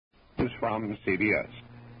from CBS.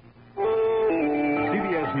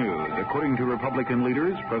 CBS News. According to Republican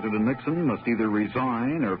leaders, President Nixon must either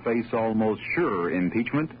resign or face almost sure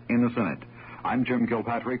impeachment in the Senate. I'm Jim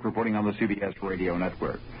Kilpatrick reporting on the CBS Radio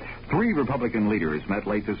Network. 3 Republican leaders met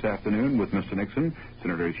late this afternoon with Mr. Nixon,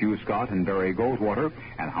 Senators Hugh Scott and Barry Goldwater,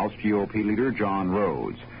 and House GOP leader John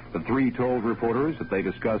Rhodes. The 3 told reporters that they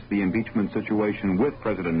discussed the impeachment situation with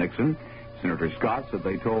President Nixon. Senator Scott said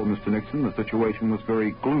they told Mr. Nixon the situation was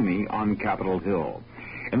very gloomy on Capitol Hill.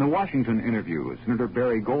 In the Washington interview, Senator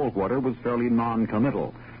Barry Goldwater was fairly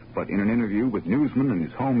non-committal, but in an interview with newsmen in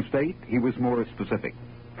his home state, he was more specific.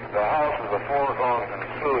 The House is a foregone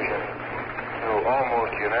conclusion to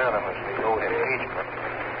almost unanimously vote impeachment.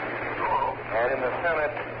 And in the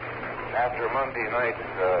Senate, after Monday night's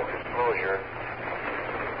disclosure,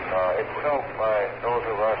 it's felt by those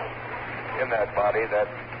of us in that body that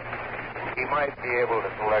he might be able to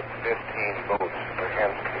collect 15 votes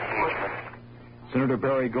against impeachment. Senator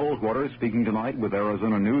Barry Goldwater speaking tonight with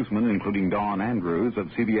Arizona newsmen, including Don Andrews of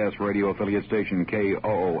CBS radio affiliate station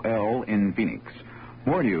KOOL in Phoenix.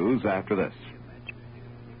 More news after this.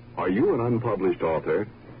 Are you an unpublished author?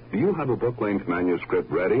 Do you have a book-length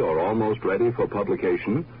manuscript ready or almost ready for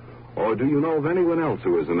publication? Or do you know of anyone else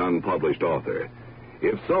who is an unpublished author?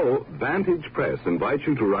 If so, Vantage Press invites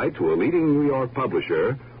you to write to a leading New York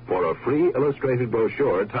publisher for a free illustrated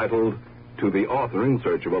brochure titled To the Author in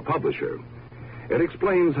Search of a Publisher. It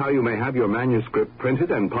explains how you may have your manuscript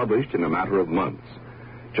printed and published in a matter of months.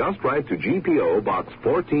 Just write to GPO Box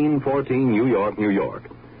 1414, New York, New York.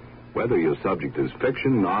 Whether your subject is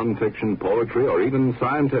fiction, non-fiction, poetry, or even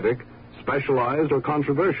scientific, specialized, or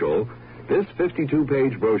controversial, this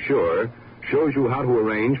 52-page brochure shows you how to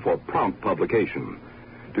arrange for prompt publication.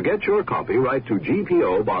 To get your copy, write to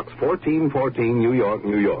GPO Box 1414, New York,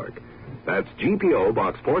 New York. That's GPO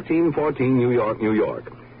Box 1414, New York, New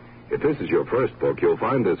York. If this is your first book, you'll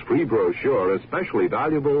find this free brochure especially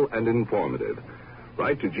valuable and informative.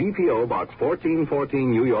 Write to GPO Box 1414,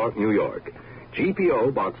 New York, New York.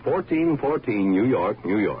 GPO Box 1414, New York,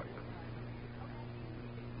 New York.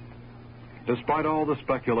 Despite all the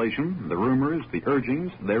speculation, the rumors, the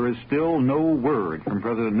urgings, there is still no word from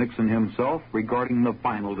President Nixon himself regarding the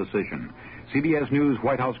final decision. CBS News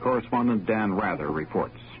White House correspondent Dan Rather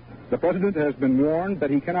reports. The president has been warned that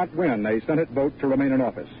he cannot win a Senate vote to remain in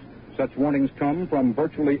office. Such warnings come from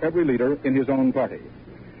virtually every leader in his own party.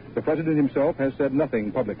 The president himself has said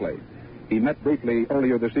nothing publicly. He met briefly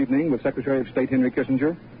earlier this evening with Secretary of State Henry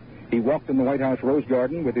Kissinger. He walked in the White House Rose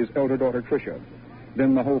Garden with his elder daughter Tricia.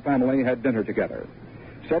 Then the whole family had dinner together.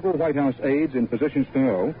 Several White House aides in positions to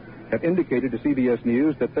know have indicated to CBS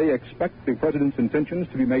News that they expect the president's intentions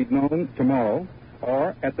to be made known tomorrow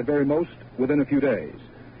or, at the very most, within a few days.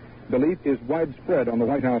 Belief is widespread on the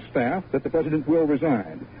White House staff that the president will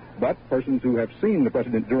resign, but persons who have seen the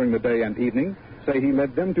president during the day and evening say he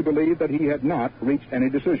led them to believe that he had not reached any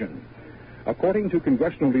decision. According to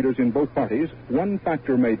congressional leaders in both parties, one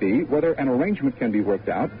factor may be whether an arrangement can be worked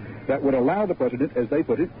out that would allow the president, as they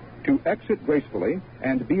put it, to exit gracefully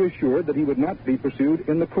and be assured that he would not be pursued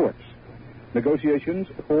in the courts. Negotiations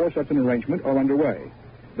for such an arrangement are underway.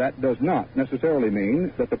 That does not necessarily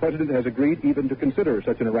mean that the president has agreed even to consider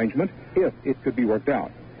such an arrangement if it could be worked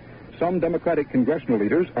out. Some Democratic congressional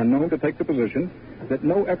leaders are known to take the position that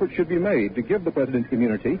no effort should be made to give the president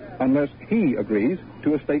immunity unless he agrees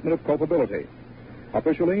to a statement of culpability.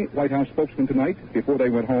 Officially, White House spokesman tonight, before they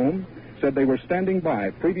went home, said they were standing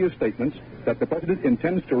by previous statements that the president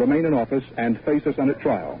intends to remain in office and face a Senate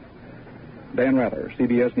trial. Dan Rather,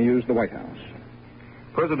 CBS News, the White House.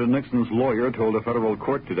 President Nixon's lawyer told a federal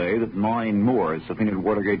court today that 9 more subpoenaed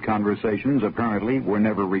Watergate conversations apparently were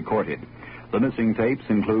never recorded. The missing tapes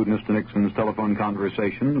include Mr. Nixon's telephone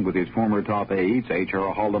conversation with his former top aides,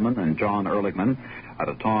 H.R. Haldeman and John Ehrlichman, at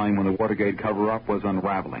a time when the Watergate cover-up was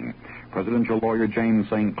unraveling. Presidential lawyer James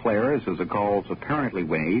St. Clair says the calls apparently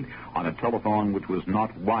made on a telephone which was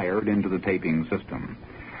not wired into the taping system.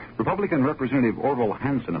 Republican Representative Orville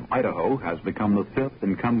Hanson of Idaho has become the 5th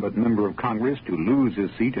incumbent member of Congress to lose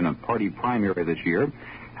his seat in a party primary this year.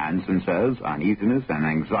 Hanson says uneasiness and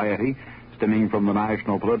anxiety stemming from the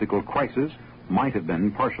national political crisis might have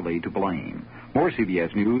been partially to blame. More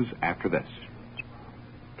CBS News after this.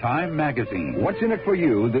 Time Magazine. What's in it for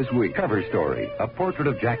you this week? Cover story. A portrait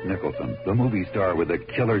of Jack Nicholson, the movie star with a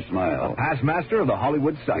killer smile. Past master of the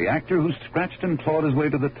Hollywood The sight. actor who scratched and clawed his way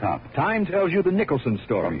to the top. Time tells you the Nicholson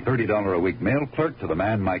story. From $30 a week mail clerk to the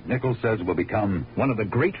man Mike Nichols says will become One of the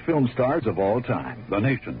great film stars of all time. The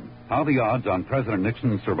Nation. How the odds on President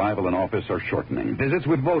Nixon's survival in office are shortening. Visits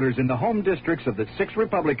with voters in the home districts of the 6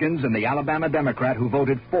 Republicans and the Alabama Democrat who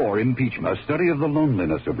voted for impeachment. A study of the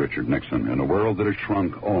loneliness of Richard Nixon in a world that has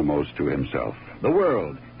shrunk almost to himself. The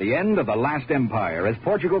world, the end of the last empire as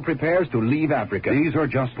Portugal prepares to leave Africa. These are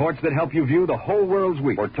just Sports that help you view the whole world's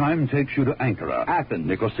week. for Time takes you to Ankara, Athens,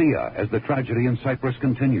 Nicosia, as the tragedy in Cyprus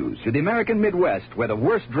continues. to the American Midwest, where the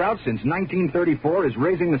worst drought since 1934 is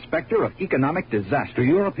raising the specter of economic To disaster.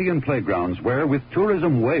 European playgrounds where, with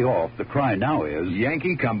tourism way off, the cry now is,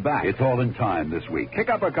 Yankee, come back. it's all in Time this week. Pick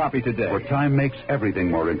up a copy today. For Time makes everything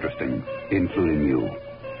more interesting, including you.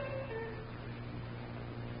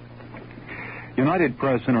 United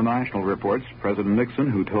Press International reports President Nixon,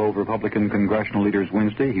 who told Republican congressional leaders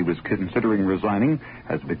Wednesday he was considering resigning,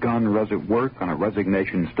 has begun work on a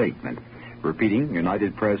resignation statement. Repeating,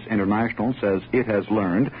 United Press International says it has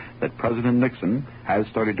learned that President Nixon has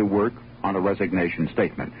started to work on a resignation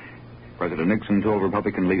statement. President Nixon told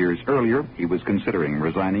Republican leaders earlier he was considering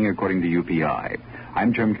resigning, according to UPI.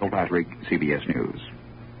 I'm Jim Kilpatrick, CBS News.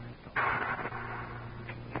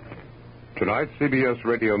 Tonight's CBS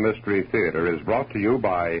Radio Mystery Theater is brought to you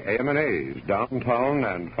by AM&A's downtown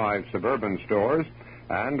and 5 suburban stores,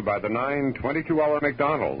 and by the 9 22-hour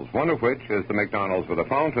McDonald's, one of which is the McDonald's with a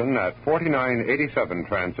fountain at 4987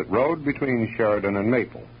 Transit Road between Sheridan and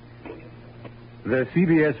Maple. The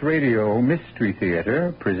CBS Radio Mystery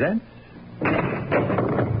Theater presents...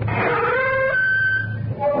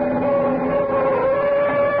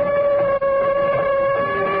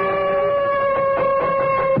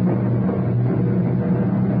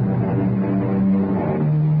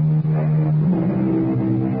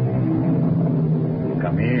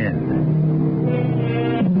 Come in.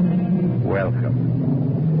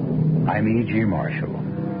 Welcome. I'm E.G. Marshall.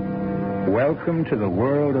 Welcome to the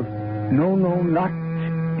world of... No, not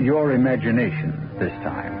your imagination this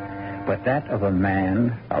time, but that of a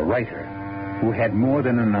man, a writer, who had more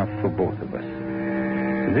than enough for both of us.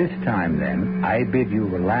 This time, then, I bid you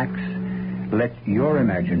relax, let your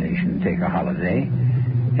imagination take a holiday,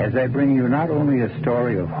 as I bring you not only a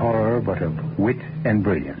story of horror, but of wit and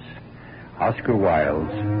brilliance. Oscar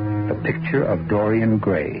Wilde's The Picture of Dorian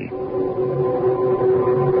Gray.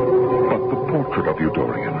 But the portrait of you,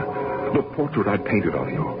 Dorian, the portrait I painted of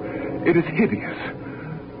you, it is hideous.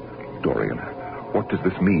 Dorian, what does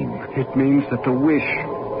this mean? It means that the wish,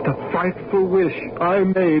 the frightful wish I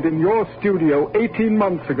made in your studio 18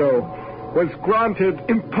 months ago was granted.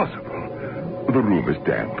 Impossible. The room is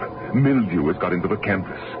damp. Mildew has got into the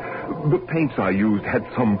canvas. The paints I used had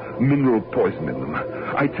some mineral poison in them.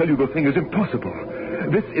 I tell you, the thing is impossible.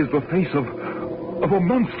 This is the face of a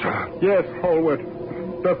monster. Yes, Hallward,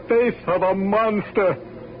 the face of a monster.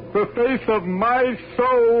 The face of my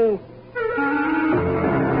soul.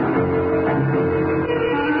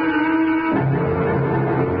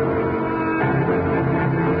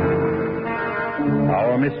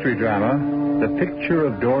 Our mystery drama, The Picture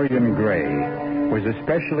of Dorian Gray, was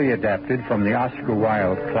especially adapted from the Oscar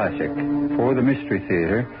Wilde classic for the Mystery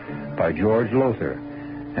Theater by George Lothar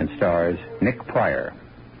and stars Nick Pryor.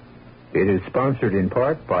 It is sponsored in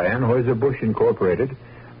part by Anheuser-Busch Incorporated,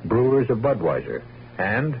 Brewers of Budweiser,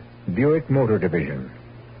 and Buick Motor Division.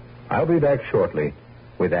 I'll be back shortly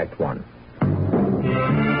with Act One.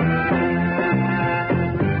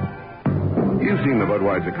 You've seen the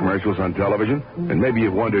Budweiser commercials on television, and maybe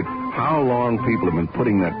you've wondered how long people have been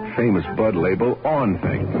putting that famous Bud label on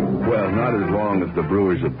things. Well, not as long as the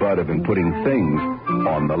brewers of Bud have been putting things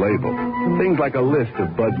on the label. Things like a list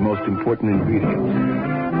of Bud's most important ingredients.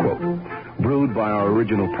 Quote, brewed by our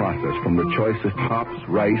original process from the choicest hops,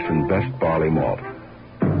 rice, and best barley malt.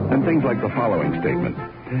 And things like the following statement.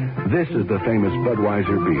 This is the famous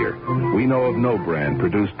Budweiser beer. We know of no brand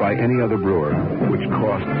produced by any other brewer which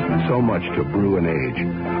costs so much to brew and age.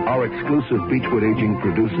 Our exclusive Beechwood aging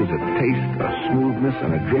produces a taste, a smoothness,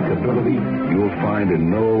 and a drinkability you'll find in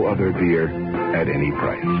no other beer at any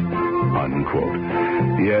price. Unquote.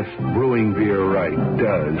 Yes, brewing beer right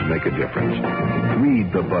does make a difference.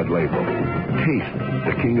 Read the Bud label. Taste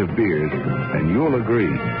the king of beers, and you'll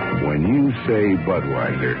agree, when you say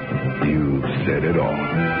Budweiser, you've said it all.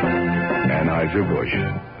 Anheuser-Busch,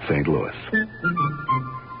 St. Louis.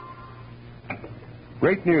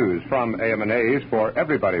 Great news from AM&A's for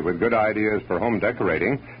everybody with good ideas for home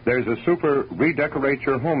decorating. There's a super Redecorate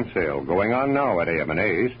Your Home sale going on now at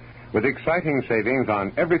AM&A's. with exciting savings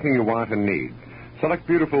on everything you want and need. Select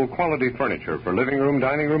beautiful quality furniture for living room,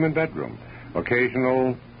 dining room, and bedroom.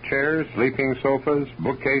 Occasional chairs, sleeping sofas,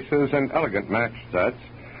 bookcases, and elegant match sets.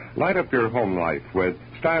 Light up your home life with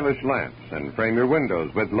stylish lamps and frame your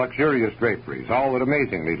windows with luxurious draperies, all at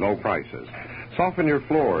amazingly low prices. Soften your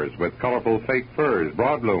floors with colorful fake furs,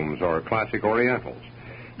 broadlooms, or classic orientals.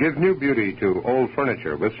 Give new beauty to old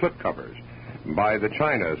furniture with slipcovers. Buy the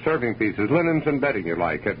china, serving pieces, linens, and bedding you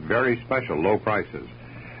like at very special low prices.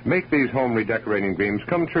 Make these home redecorating dreams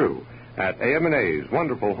come true at AM&A's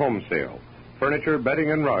wonderful home sale. Furniture,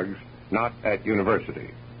 bedding, and rugs, not at University.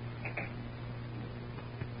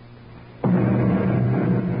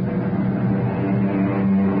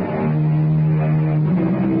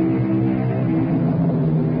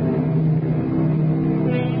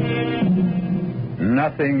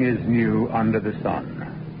 Nothing is new under the sun.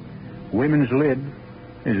 Women's lib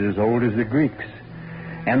is as old as the Greeks.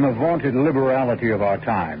 And the vaunted liberality of our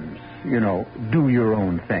times, do your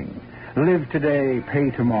own thing. Live today,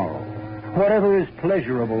 pay tomorrow. Whatever is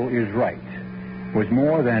pleasurable is right, was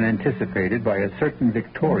more than anticipated by a certain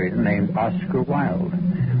Victorian named Oscar Wilde,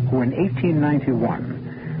 who in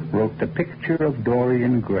 1891 wrote The Picture of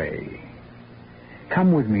Dorian Gray.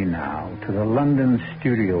 Come with me now to the London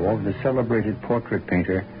studio of the celebrated portrait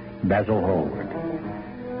painter Basil Hallward.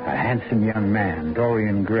 A handsome young man,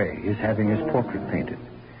 Dorian Gray, is having his portrait painted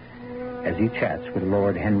as he chats with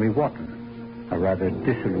Lord Henry Wotton, a rather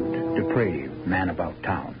dissolute, depraved man about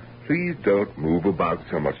town. Please don't move about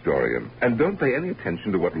so much, Dorian. And don't pay any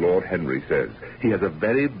attention to what Lord Henry says. He has a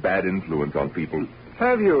very bad influence on people.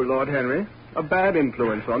 Have you, Lord Henry? A bad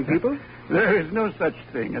influence on people? There is no such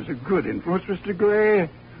thing as a good influence, Mr. Gray.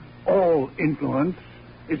 All influence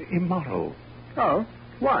is immoral. Oh,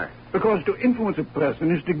 why? Because to influence a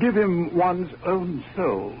person is to give him one's own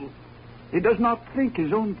soul. He does not think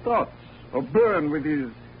his own thoughts or burn with his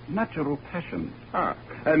natural passions. Ah,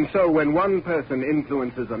 and so when one person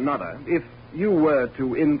influences another, if you were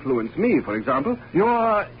to influence me, for example...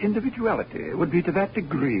 Your individuality would be to that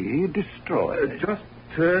degree destroyed. Just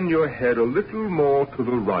turn your head a little more to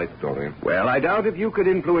the right, Dorian. Well, I doubt if you could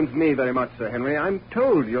influence me very much, Sir Henry. I'm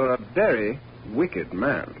told you're a very wicked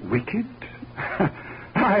man. Wicked?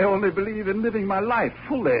 I only believe in living my life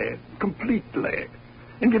fully, completely,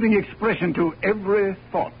 in giving expression to every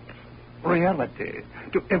thought, reality,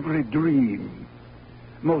 to every dream.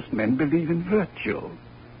 Most men believe in virtue.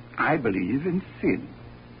 I believe in sin.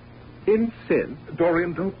 In sin?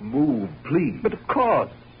 Dorian, don't move, please. But of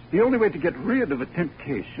course, the only way to get rid of a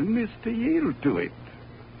temptation is to yield to it.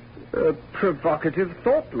 A provocative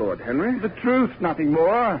thought, Lord Henry. The truth, nothing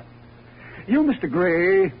more. You, Mr.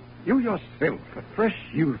 Gray, you yourself, a fresh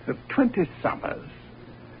youth of 20 summers,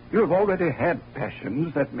 you have already had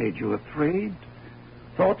passions that made you afraid,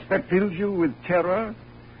 thoughts that filled you with terror,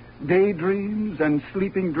 daydreams and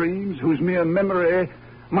sleeping dreams whose mere memory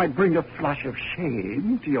might bring a flush of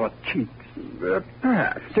shame to your cheeks.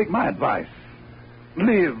 Perhaps. Take my advice.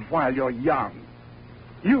 Live while you're young.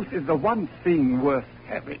 Youth is the one thing worth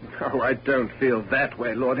having. Oh, I don't feel that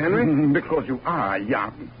way, Lord Henry. Because you are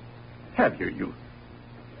young. Have your youth.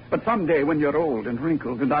 But someday when you're old and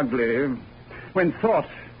wrinkled and ugly, when thought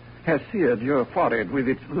has seared your forehead with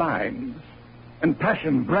its lines, and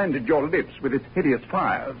passion branded your lips with its hideous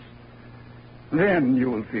fires, then you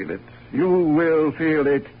will feel it. You will feel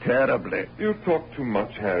it terribly. You talk too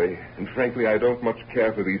much, Harry, and frankly, I don't much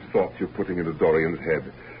care for these thoughts you're putting into Dorian's head.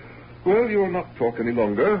 Well, you will not talk any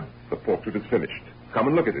longer. The portrait is finished. Come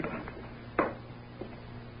and look at it.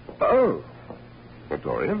 Oh. Well,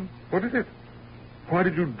 Dorian, what is it? Why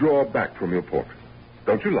did you draw back from your portrait?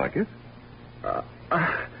 Don't you like it?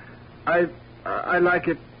 I like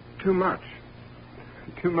it too much.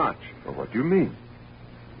 Too much. Well, what do you mean?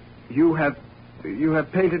 You have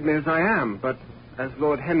painted me as I am, but as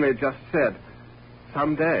Lord Henry just said,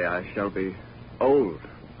 someday I shall be old,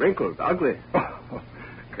 wrinkled, ugly. Oh,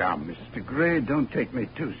 come, Mr. Gray, don't take me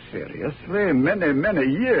too seriously. Many, many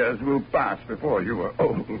years will pass before you are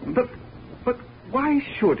old. But why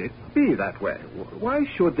should it be that way? Why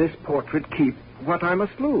should this portrait keep what I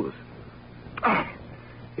must lose? Ah,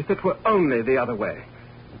 if it were only the other way.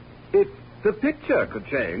 If the picture could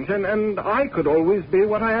change, and I could always be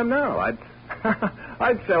what I am now,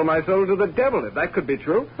 I'd sell my soul to the devil if that could be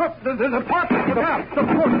true. Look, there's a portrait. Look out. The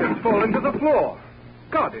portrait's fallen to the floor.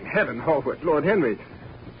 God in heaven, Hallward, Lord Henry,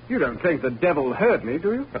 you don't think the devil heard me,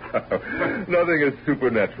 do you? Nothing as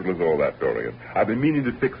supernatural as all that, Dorian. I've been meaning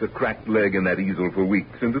to fix a cracked leg in that easel for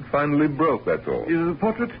weeks, and it finally broke, that's all. Is the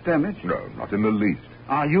portrait damaged? No, not in the least.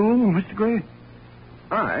 Are you, Mr. Gray?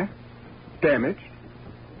 I? Damaged?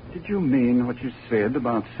 Did you mean what you said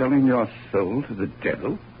about selling your soul to the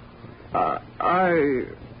devil? I'm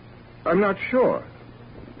not sure.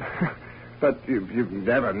 But you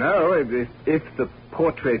never know. If the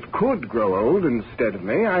portrait could grow old instead of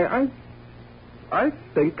me, I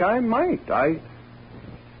think I might. I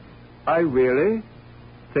really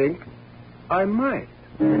think I might.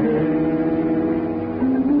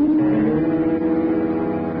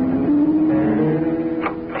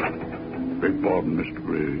 Beg pardon, Mr.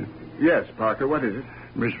 Gray. Yes, Parker, what is it?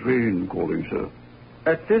 Miss Vane calling, sir.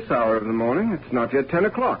 At this hour of the morning, it's not yet 10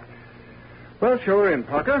 o'clock. Well, show her in,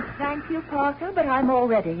 Parker. Thank you, Parker, but I'm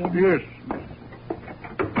already in. Yes.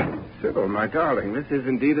 Sybil, my darling, this is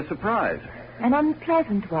indeed a surprise. An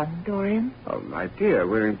unpleasant one, Dorian. Oh, my dear,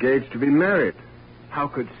 we're engaged to be married. How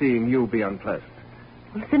could seeing you be unpleasant?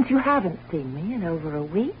 Well, since you haven't seen me in over a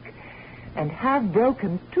week and have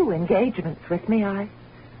broken 2 engagements with me, I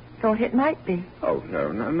thought it might be. Oh,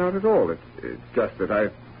 no, not at all. It's just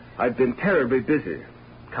that I've been terribly busy.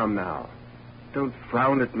 Come now. Don't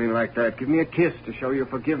frown at me like that. Give me a kiss to show you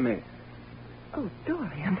forgive me. Oh,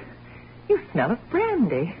 Dorian, you smell of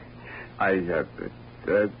brandy. I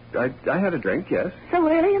had a drink, yes. So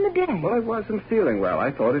early in the day. Well, I wasn't feeling well.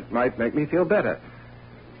 I thought it might make me feel better.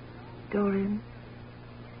 Dorian,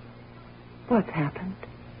 what's happened?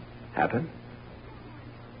 Happened?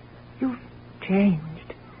 You've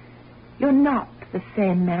changed. You're not the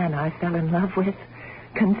same man I fell in love with,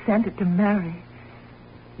 consented to marry.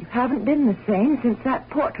 You haven't been the same since that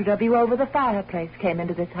portrait of you over the fireplace came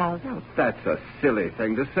into this house. Well, that's a silly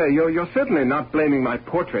thing to say. You're certainly not blaming my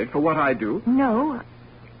portrait for what I do. No,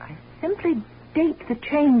 I simply date the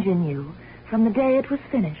change in you from the day it was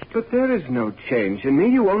finished. But there is no change in me.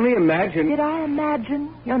 You only imagine... Did I imagine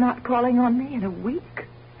you're not calling on me in a week?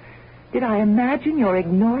 Did I imagine you're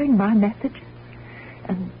ignoring my messages?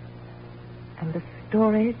 And the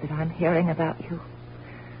stories that I'm hearing about you?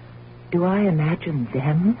 Do I imagine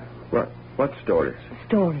them? What stories?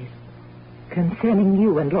 Stories concerning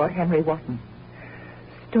you and Lord Henry Wotton.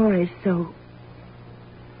 Stories so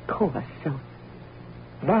coarse, so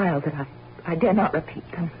vile that I dare not repeat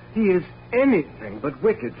them. He is anything but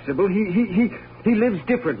wicked, Sybil. He lives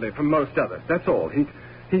differently from most others. That's all. He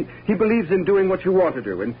believes in doing what you want to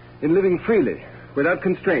do, in living freely, without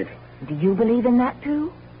constraint. Do you believe in that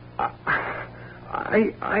too? I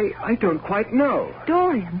don't quite know.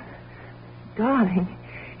 Dorian, darling,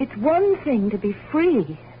 it's one thing to be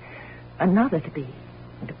free, another to be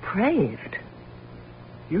depraved.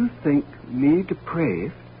 You think me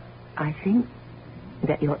depraved? I think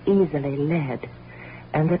that you're easily led,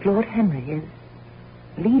 and that Lord Henry is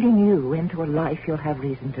leading you into a life you'll have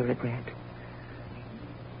reason to regret.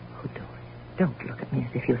 Oh, Dorian, don't look at me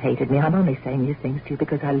as if you hated me. I'm only saying these things to you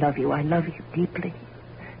because I love you. I love you deeply,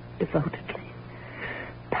 devotedly,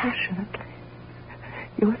 passionately.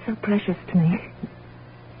 You're so precious to me.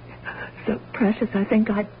 So precious, I think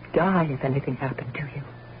I'd die if anything happened to you.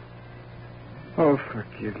 Oh,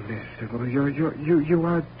 forgive me, Sybil. You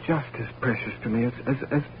are just as precious to me,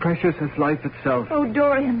 as precious as life itself. Oh,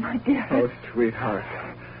 Dorian, my dear. Oh, sweetheart.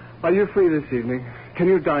 Are you free this evening? Can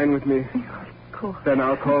you dine with me? Oh, of course. Then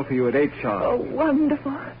I'll call for you at 8 sharp. Oh,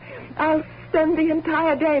 wonderful. I'll spend the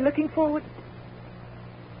entire day looking forward.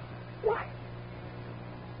 Why?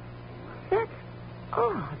 That's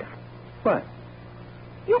odd. What?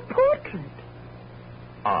 Your portrait.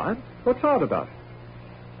 Odd? What's odd about it?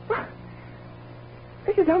 Well,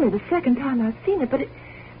 this is only the second time I've seen it, but it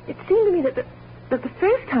seemed to me that the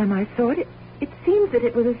first time I saw it, it seems that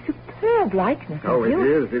it was a superb likeness of you.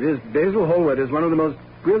 Oh, it is. Basil Hallward is one of the most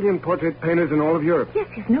brilliant portrait painters in all of Europe. Yes,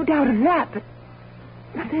 there's no doubt of that,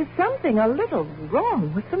 but there's something a little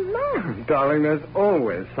wrong with the mouth. Darling, there's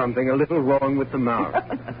always something a little wrong with the mouth.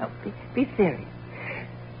 No, be serious.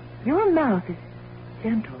 Your mouth is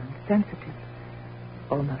gentle and sensitive,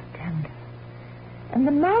 almost tender. And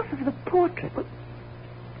the mouth of the portrait, well,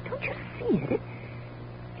 don't you see it? It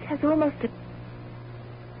has almost a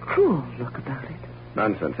cruel look about it.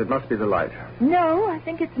 Nonsense. It must be the light. No, I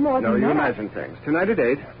think it's more than that. No, you imagine things. Tonight at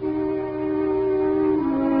 8.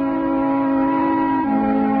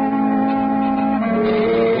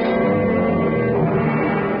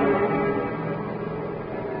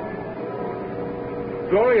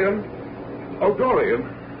 Dorian. Oh, Dorian.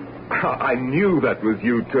 I knew that was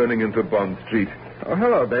you turning into Bond Street. Oh,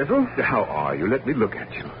 hello, Basil. How are you? Let me look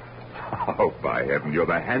at you. Oh, by heaven, you're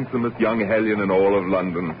the handsomest young hellion in all of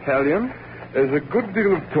London. Hellion? There's a good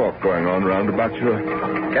deal of talk going on round about your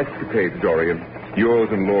escapades, Dorian. Yours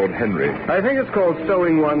and Lord Henry. I think it's called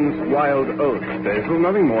sowing one's wild oats, Basil.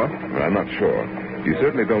 Nothing more. Well, I'm not sure. You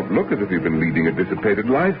certainly don't look as if you've been leading a dissipated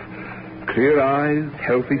life. Clear eyes,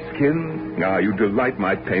 healthy skin. Ah, you delight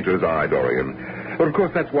my painter's eye, Dorian. But of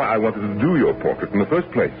course, that's why I wanted to do your portrait in the first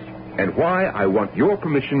place. And why I want your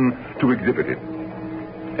permission to exhibit it.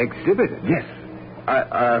 Exhibit it? Yes.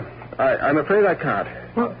 I'm afraid I can't.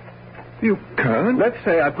 Well, you can't? Let's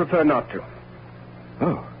say I prefer not to.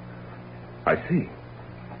 Oh, I see.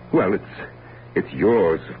 Well, it's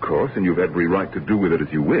yours, of course, and you've every right to do with it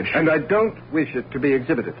as you wish. And I don't wish it to be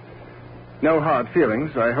exhibited. No hard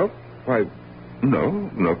feelings, I hope. Why, no,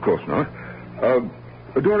 of course not.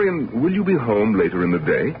 Dorian, will you be home later in the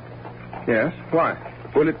day? Yes, why?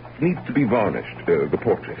 Well, it needs to be varnished, the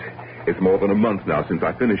portrait. It's more than a month now since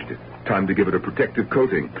I finished it. Time to give it a protective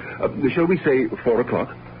coating. Shall we say 4 o'clock?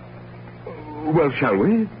 Well, shall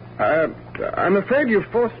we? I'm afraid you've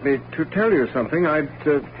forced me to tell you something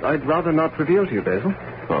I'd rather not reveal to you, Basil.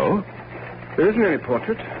 Oh? There isn't any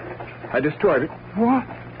portrait. I destroyed it. What?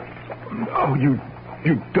 Oh, you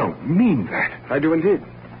don't mean that. I do indeed.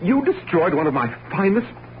 You destroyed one of my finest...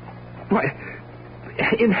 Why,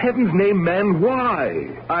 in heaven's name, man, why?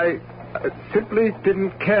 I simply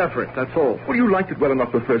didn't care for it, that's all. Well, you liked it well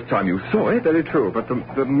enough the first time you saw it. Very true, but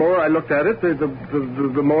the more I looked at it,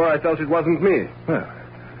 the more I felt it wasn't me. Well,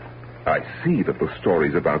 I see that the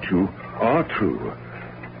stories about you are true.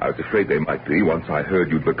 I was afraid they might be once I heard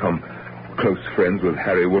you'd become close friends with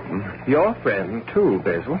Harry Wotton. Your friend, too,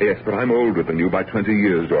 Basil. Yes, but I'm older than you by 20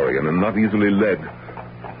 years, Dorian, and not easily led.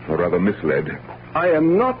 Or rather misled. I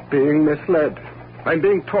am not being misled. I'm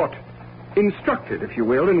being taught. Instructed, if you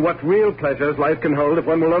will, in what real pleasures life can hold if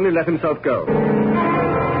one will only let himself go.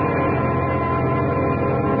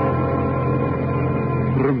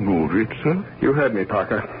 Remove it, sir? You heard me,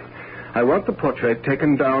 Parker. I want the portrait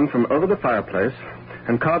taken down from over the fireplace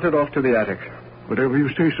and carted off to the attic. Whatever you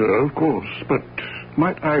say, sir, of course. But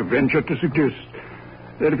might I venture to suggest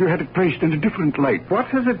that if you had it placed in a different light... What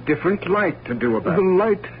has a different light to do about it? The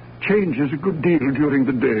light changes a good deal during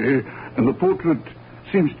the day, and the portrait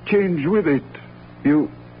seems to change with it.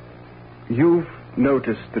 You've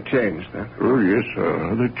noticed the change, then? Oh, yes,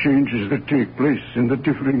 sir. The changes that take place in the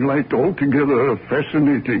differing light altogether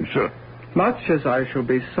fascinating, sir. Much as I shall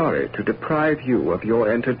be sorry to deprive you of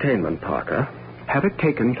your entertainment, Parker, have it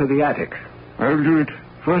taken to the attic. I'll do it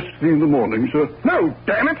first thing in the morning, sir. No,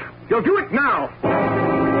 damn it! You'll do it now!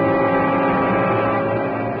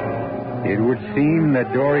 It would seem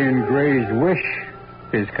that Dorian Gray's wish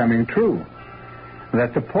is coming true.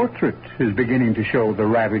 That the portrait is beginning to show the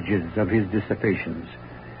ravages of his dissipations,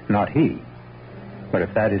 not he. But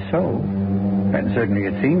if that is so, and certainly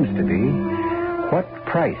it seems to be, what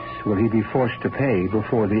price will he be forced to pay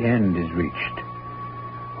before the end is reached?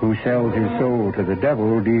 Who sells his soul to the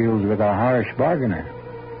devil deals with a harsh bargainer.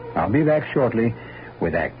 I'll be back shortly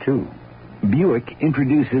with Act 2. Buick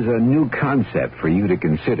introduces a new concept for you to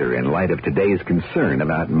consider in light of today's concern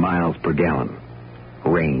about miles per gallon.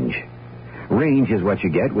 Range. Range is what you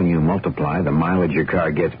get when you multiply the mileage your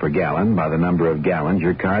car gets per gallon by the number of gallons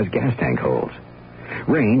your car's gas tank holds.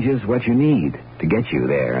 Range is what you need to get you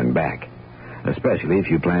there and back, especially if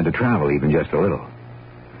you plan to travel even just a little.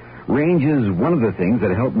 Range is one of the things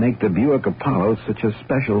that help make the Buick Apollo such a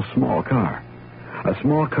special small car. A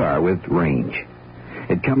small car with range.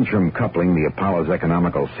 It comes from coupling the Apollo's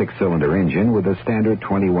economical 6-cylinder engine with a standard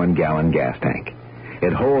 21-gallon gas tank.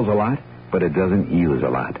 It holds a lot, but it doesn't use a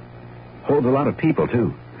lot. Holds a lot of people,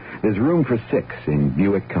 too. There's room for 6 in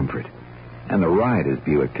Buick Comfort. And the ride is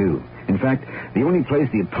Buick, too. In fact, the only place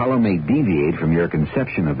the Apollo may deviate from your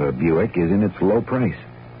conception of a Buick is in its low price.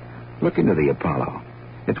 Look into the Apollo.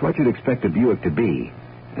 It's what you'd expect a Buick to be,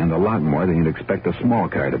 and a lot more than you'd expect a small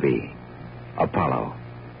car to be. Apollo.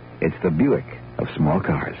 It's the Buick of small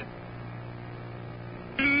cars.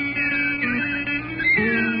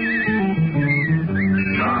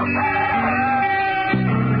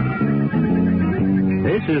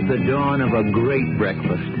 This is the dawn of a great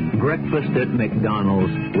breakfast. Breakfast at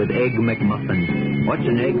McDonald's with Egg McMuffin. What's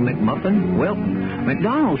an Egg McMuffin? Well,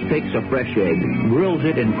 McDonald's takes a fresh egg, grills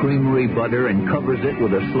it in creamery butter, and covers it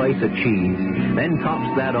with a slice of cheese. Then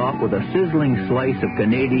tops that off with a sizzling slice of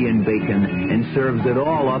Canadian bacon and serves it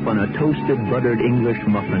all up on a toasted buttered English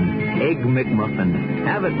muffin. Egg McMuffin.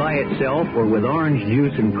 Have it by itself or with orange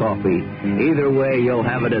juice and coffee. Either way, you'll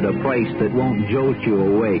have it at a price that won't jolt you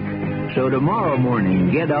awake. So tomorrow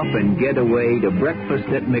morning, get up and get away to breakfast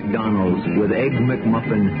at McDonald's with Egg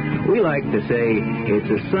McMuffin. We like to say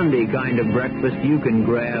it's a Sunday kind of breakfast you can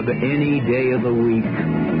grab any day of the week.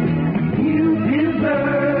 You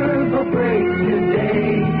deserve a break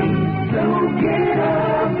today, so get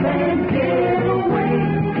up and get away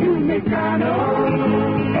to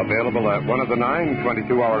McDonald's. Available at one of the 9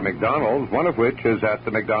 22-hour McDonald's, one of which is at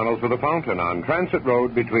the McDonald's with a fountain on Transit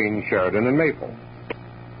Road between Sheridan and Maple.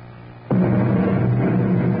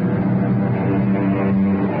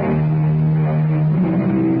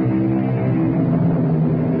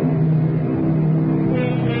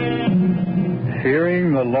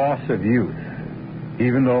 Fearing the loss of youth,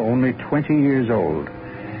 even though only 20 years old,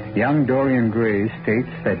 young Dorian Gray states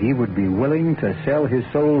that he would be willing to sell his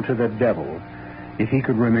soul to the devil if he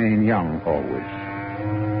could remain young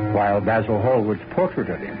always, while Basil Hallward's portrait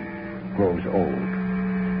of him grows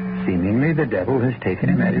old. Seemingly the devil has taken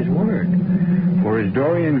him at his word, for as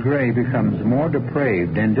Dorian Gray becomes more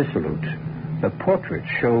depraved and dissolute, the portrait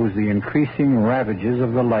shows the increasing ravages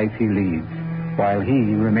of the life he leads, while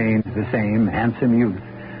he remains the same handsome youth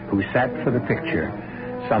who sat for the picture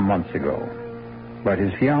some months ago. But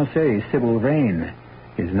his fiancée, Sybil Vane,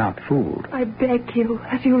 is not fooled. I beg you,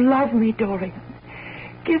 as you love me, Dorian,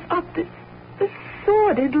 give up this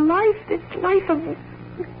sordid life, this life of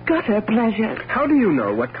gutter pleasures. How do you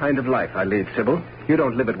know what kind of life I lead, Sybil? You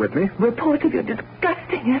don't live it with me. Reports of your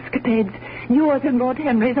disgusting escapades, yours and Lord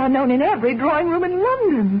Henry's, are known in every drawing room in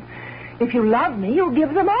London. If you love me, you'll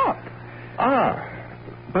give them up. Ah,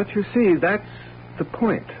 but you see, that's the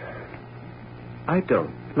point. I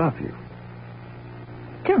don't love you.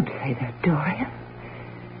 Don't say that, Dorian.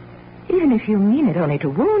 Even if you mean it only to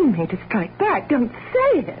wound me, to strike back, don't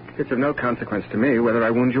say it. It's of no consequence to me whether I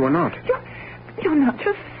wound you or not. You're not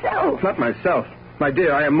yourself. Not myself. My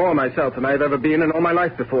dear, I am more myself than I have ever been in all my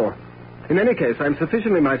life before. In any case, I'm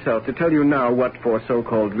sufficiently myself to tell you now what, for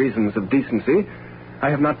so-called reasons of decency, I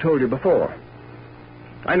have not told you before.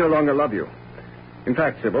 I no longer love you. In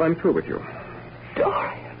fact, Sybil, I'm through with you.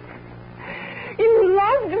 Dorian, you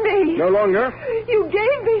loved me. No longer. You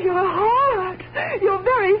gave me your heart, your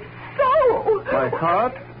very soul. My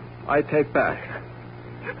heart, I take back.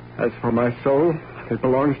 As for my soul, it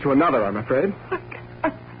belongs to another, I'm afraid.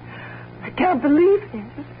 I can't believe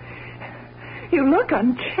this. You look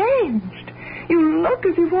unchanged. You look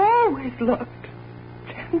as you've always looked.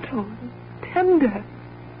 Gentle, tender,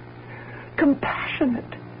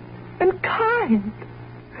 compassionate, and kind.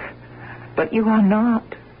 But you are not.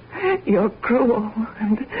 You're cruel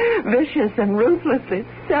and vicious and ruthlessly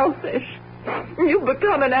selfish. You've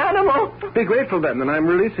become an animal. Be grateful, then, that I'm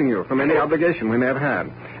releasing you from any obligation we may have had.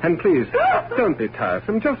 And please, don't be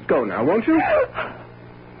tiresome. Just go now, won't you?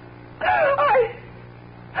 I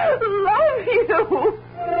love you.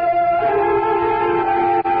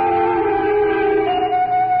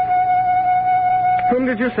 Whom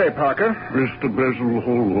did you say, Parker? Mr. Basil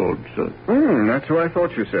Hallward, sir. That's who I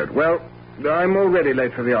thought you said. Well, I'm already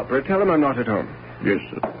late for the opera. Tell him I'm not at home. Yes,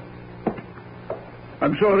 sir.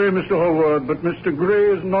 I'm sorry, Mr. Hallward, but Mr.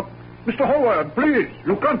 Gray is not... Mr. Hallward, please,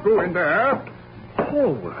 you can't go in there.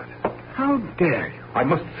 Hallward, how dare you? I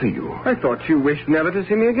must see you. I thought you wished never to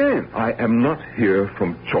see me again. I am not here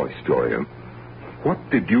from choice, Dorian. What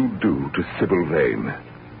did you do to Sybil Vane?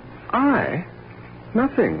 I?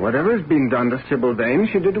 Nothing. Whatever has been done to Sybil Vane,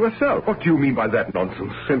 she did to herself. What do you mean by that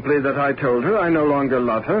nonsense? Simply that I told her I no longer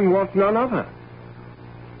love her and want none of her.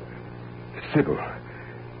 Sybil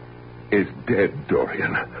is dead,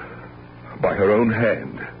 Dorian. By her own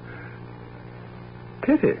hand.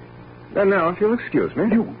 Pity. And now, if you'll excuse me...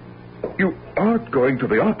 You aren't going to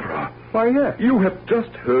the opera. Why, yes. You have just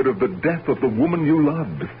heard of the death of the woman you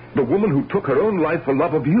loved. The woman who took her own life for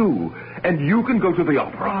love of you. And you can go to the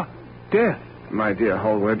opera. Death, my dear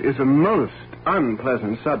Hallward, is a most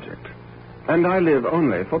unpleasant subject. And I live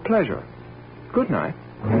only for pleasure. Good night.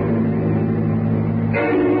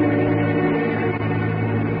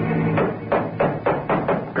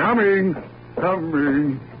 Coming.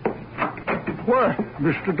 Why,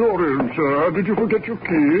 Mr. Dorian, sir, did you forget your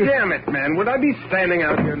key? Damn it, man. Would I be standing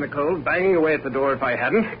out here in the cold, banging away at the door if I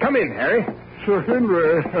hadn't? Come in, Harry. Sir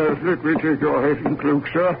Henry, let me take your hat and cloak,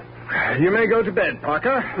 sir. You may go to bed,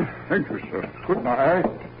 Parker. Thank you, sir. Good night.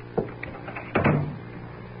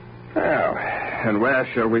 Well, and where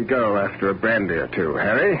shall we go after a brandy or two,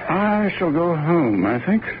 Harry? I shall go home, I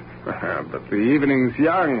think. But the evening's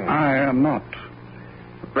young. I am not.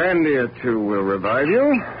 A brandy or two will revive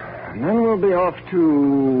you. And then we'll be off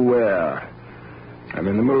to where? I'm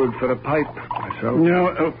in the mood for a pipe myself.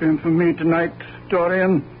 No opium for me tonight,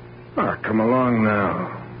 Dorian. Oh, come along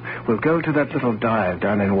now. We'll go to that little dive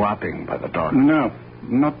down in Wapping by the dock. No,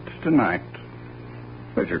 not tonight.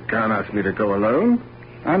 But you can't ask me to go alone.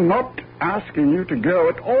 I'm not asking you to go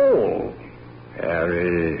at all.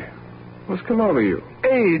 Harry, what's come over you?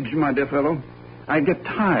 Age, my dear fellow. I get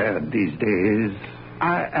tired these days.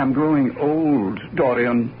 I am growing old,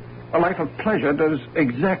 Dorian. A life of pleasure does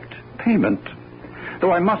exact payment.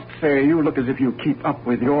 Though I must say, you look as if you keep up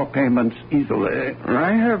with your payments easily.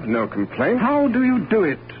 I have no complaint. How do you do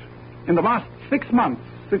it? In the last 6 months,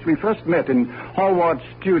 since we first met in Hallward's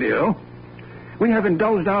studio, we have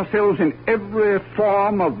indulged ourselves in every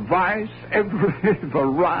form of vice, every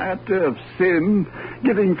variety of sin,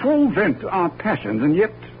 giving full vent to our passions, and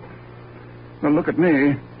yet, well, look at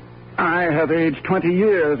me. I have aged 20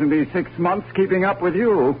 years in these 6 months keeping up with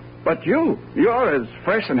you. But you're as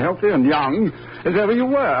fresh and healthy and young as ever you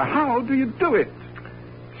were. How do you do it?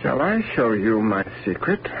 Shall I show you my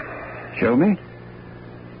secret? Show me.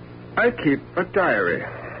 I keep a diary.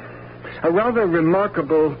 A rather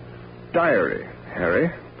remarkable diary,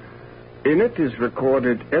 Harry. In it is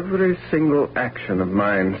recorded every single action of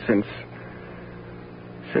mine since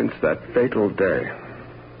that fatal day.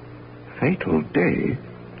 Fatal day?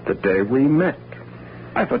 The day we met.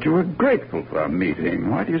 I thought you were grateful for our meeting.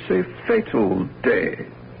 Why do you say fatal day?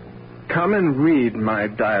 Come and read my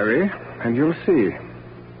diary, and you'll see.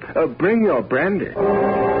 Bring your brandy.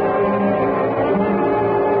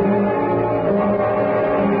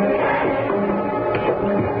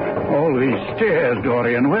 All these stairs,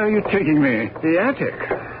 Dorian. Where are you taking me? The attic.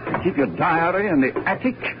 You keep your diary in the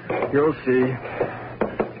attic? You'll see.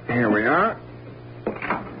 Here we are.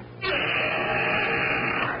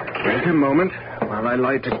 Wait a moment while I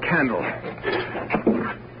light a candle.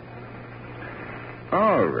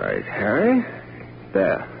 All right, Harry.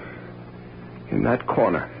 There. In that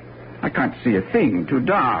corner. I can't see a thing. Too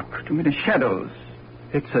dark. Too many shadows.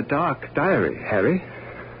 It's a dark diary, Harry.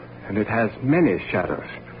 And it has many shadows.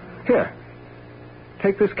 Here.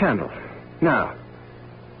 Take this candle. Now,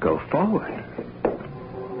 go forward.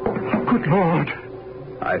 Good Lord.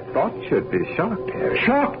 I thought you'd be shocked, Harry.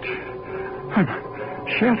 Shocked? I'm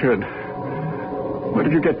shattered. Where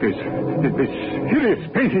did you get this hideous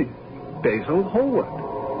painting? Basil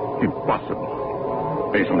Hallward.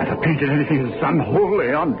 Impossible. Basil never painted anything as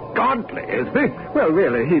unholy, ungodly as this. Well,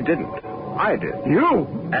 really, he didn't. I did. You?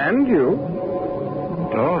 And you.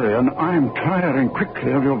 Dorian, I'm tiring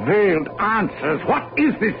quickly of your veiled answers. What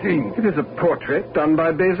is this thing? It is a portrait done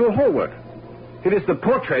by Basil Hallward. It is the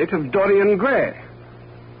portrait of Dorian Gray.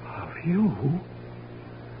 Of you?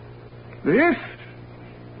 This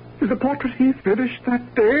is the portrait he finished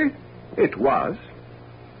that day? It was.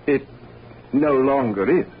 It no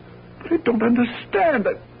longer is. But I don't understand.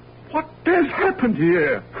 What has happened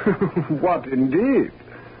here? What indeed?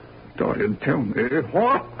 Dorian, tell me,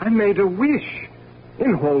 what? I made a wish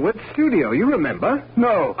in Hallward's studio, you remember?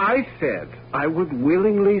 No. I said I would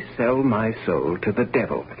willingly sell my soul to the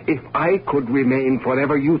devil if I could remain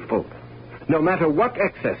forever youthful, no matter what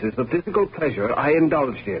excesses of physical pleasure I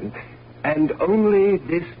indulged in, and only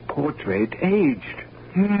this portrait aged.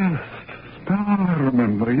 Yes, now I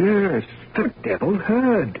remember, yes. The devil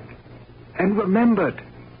heard and remembered,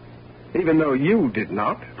 even though you did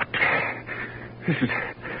not.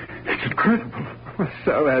 It's incredible.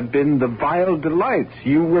 So have been the vile delights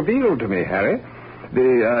you revealed to me, Harry.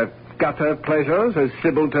 The gutter pleasures, as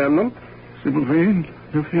Sybil termed them. Sybil Vane,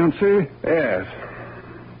 your fiancée? Yes.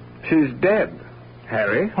 She's dead,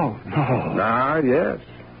 Harry. Oh, no. Ah, yes.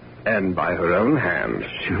 And by her own hand.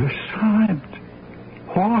 Suicide?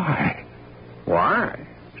 Why? Why?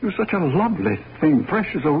 She was such a lovely thing,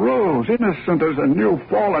 fresh as a rose, innocent as a new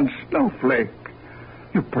fallen snowflake.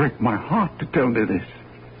 You break my heart to tell me this.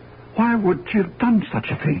 Why would she have done such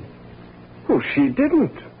a thing? Oh, she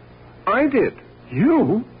didn't. I did.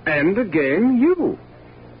 You? And again, you.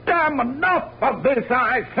 Damn, enough of this,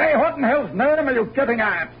 I say. What in hell's name are you getting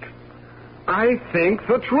at? I think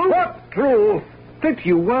the truth. What truth? That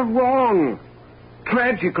you were wrong.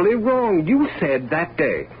 Tragically wrong. You said that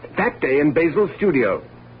day in Basil's studio,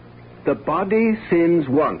 the body sins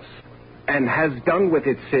once and has done with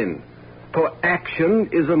its sin, for action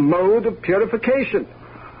is a mode of purification.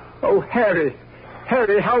 Oh, Harry,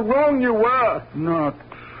 how wrong you were. Not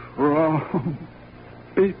wrong.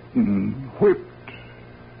 Beaten, whipped,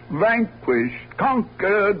 vanquished,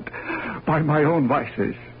 conquered by my own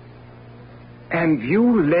vices. And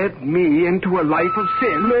you led me into a life of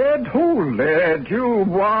sin. Led? Who led? You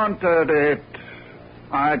wanted it.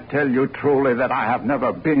 I tell you truly that I have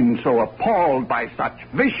never been so appalled by such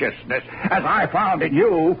viciousness as I found in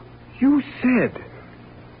you. You said,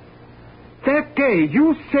 that day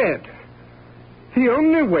you said, the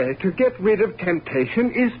only way to get rid of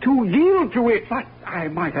temptation is to yield to it. But I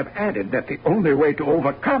might have added that the only way to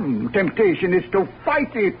overcome temptation is to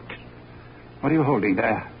fight it. What are you holding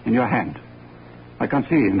there in your hand? I can't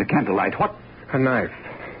see in the candlelight. What? A knife.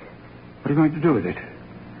 What are you going to do with it?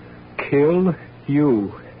 Kill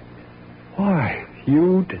you. Why?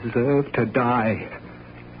 You deserve to die.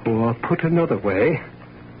 Or put another way,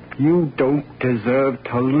 You don't deserve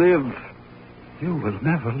to live. You will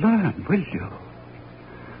never learn, will you?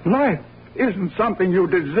 Life isn't something you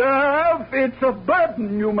deserve. It's a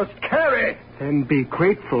burden you must carry. Then be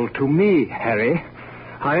grateful to me, Harry.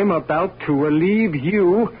 I am about to relieve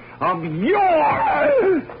you of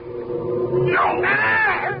your...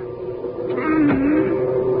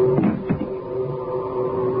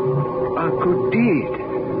 A good deed.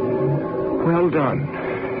 Well done.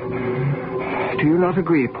 Do you not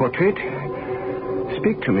agree, portrait?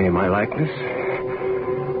 Speak to me, my likeness.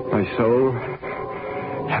 My soul.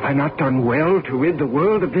 Have I not done well to rid the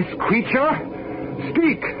world of this creature?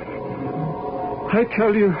 Speak. I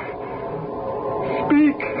tell you,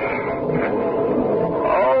 speak.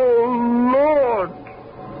 Oh, Lord.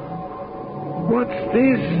 What's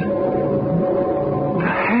this? The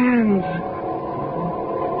hands.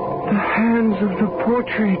 The hands of the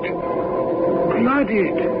portrait.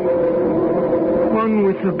 Bloodied. One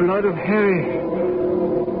with the blood of Harry.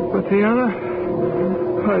 But the other?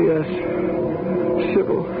 Ah, yes.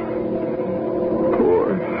 Sybil. Poor,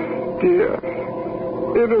 dear,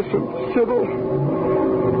 innocent Sybil.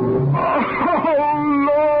 Oh,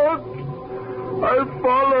 Lord! I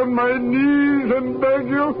fall on my knees and beg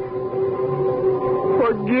you.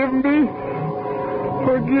 Forgive me.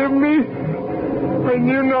 Forgive me. I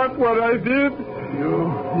knew not what I did.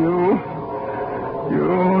 You knew.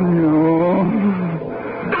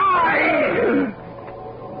 Die!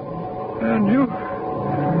 And you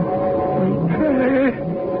will pay.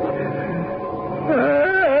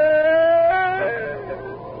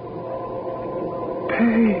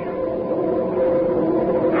 Pay.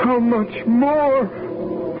 How much more?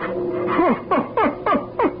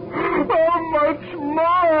 How much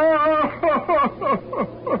more?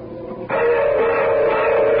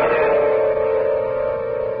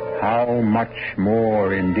 How much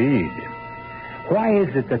more, indeed? Why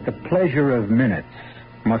is it that the pleasure of minutes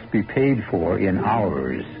must be paid for in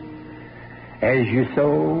hours? As you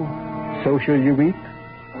sow, so shall you reap?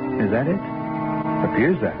 Is that it?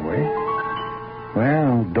 Appears that way.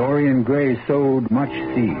 Well, Dorian Gray sowed much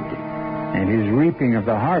seed, and his reaping of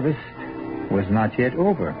the harvest was not yet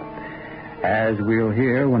over, as we'll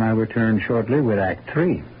hear when I return shortly with Act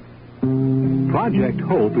 3. Project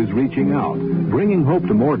Hope is reaching out, bringing hope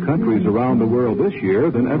to more countries around the world this year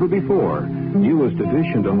than ever before. Newest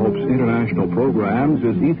addition to Hope's international programs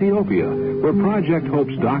is Ethiopia, where Project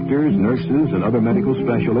Hope's doctors, nurses, and other medical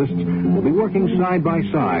specialists will be working side by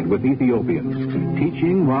side with Ethiopians,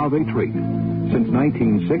 teaching while they treat. Since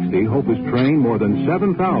 1960, Hope has trained more than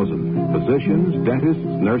 7,000 physicians, dentists,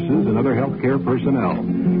 nurses, and other healthcare personnel,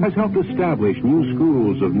 has helped establish new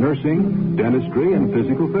schools of nursing, dentistry, and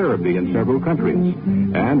physical therapy in several countries,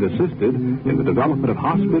 and assisted in the development of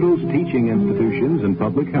hospitals, teaching institutions, and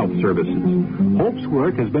public health services. Hope's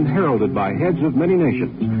work has been heralded by heads of many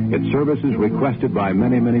nations, its services requested by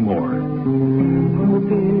many, many more. Hope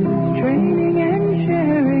is training and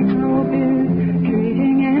sharing. Hope is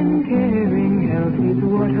treating and caring. Health is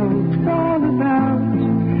what hope's all about.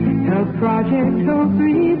 Help Project Hope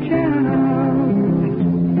reach out.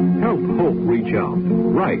 Help Hope reach out.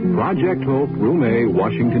 Right, Project Hope, Room A,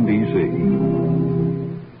 Washington, D.C.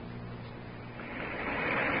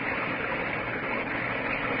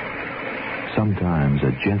 Sometimes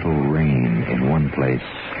a gentle rain in one place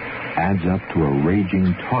adds up to a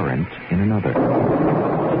raging torrent in another.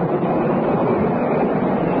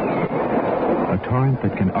 A torrent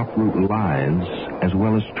that can uproot lives as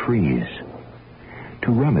well as trees.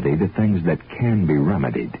 To remedy the things that can be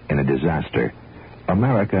remedied in a disaster,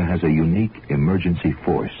 America has a unique emergency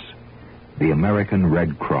force, the American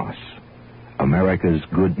Red Cross, America's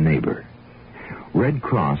good neighbor. Red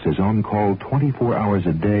Cross is on call 24 hours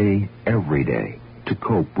a day, every day, to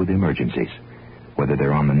cope with emergencies, whether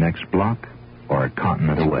they're on the next block or a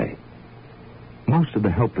continent away. Most of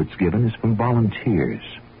the help that's given is from volunteers.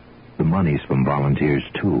 The money's from volunteers,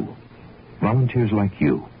 too. Volunteers like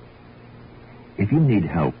you. If you need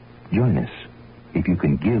help, join us. If you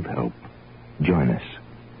can give help, join us.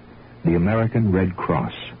 The American Red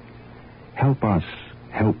Cross. Help us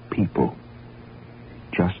help people.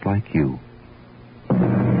 Just like you.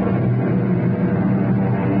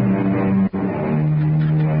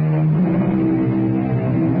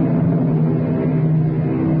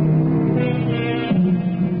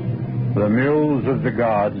 The mills of the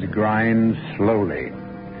gods grind slowly,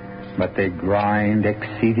 but they grind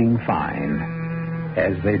exceeding fine,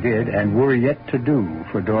 as they did and were yet to do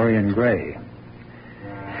for Dorian Gray.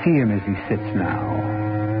 See him as he sits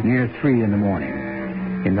now, near 3 in the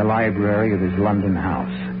morning, in the library of his London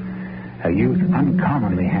house. A youth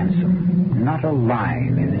uncommonly handsome, not a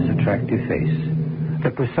line in his attractive face,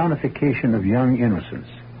 the personification of young innocence.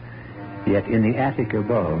 Yet in the attic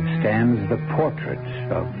above stands the portrait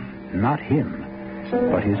of not him,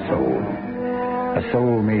 but his soul. A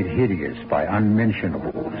soul made hideous by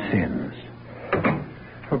unmentionable sins.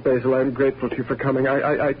 Oh, Basil, I'm grateful to you for coming.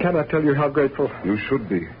 I cannot tell you how grateful. You should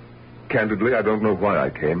be. Candidly, I don't know why I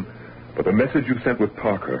came, but the message you sent with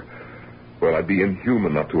Parker, well, I'd be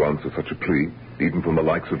inhuman not to answer such a plea, even from the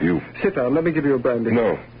likes of you. Sit down. Let me give you a brandy.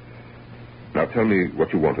 No. Now tell me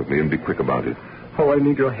what you want of me and be quick about it. Oh, I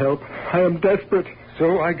need your help. I am desperate.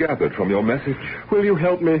 So I gathered from your message. Will you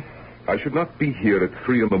help me? I should not be here at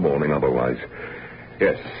 3 a.m. otherwise.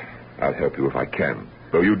 Yes, I'll help you if I can,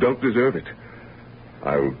 though you don't deserve it.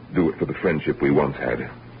 I'll do it for the friendship we once had.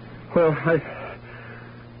 Well,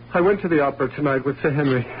 I went to the opera tonight with Sir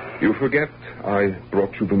Henry. You forget I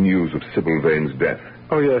brought you the news of Sybil Vane's death.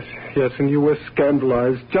 Oh, yes, and you were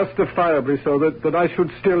scandalized, justifiably so, that I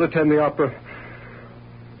should still attend the opera.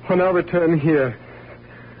 On our return here,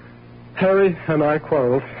 Harry and I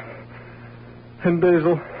quarreled. And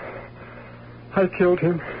Basil, I killed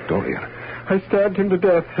him. Dorian. I stabbed him to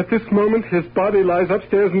death. At this moment, his body lies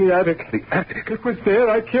upstairs in the attic. The attic? It was there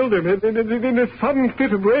I killed him, in a sudden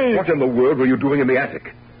fit of rage. What in the world were you doing in the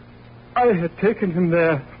attic? I had taken him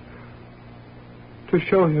there to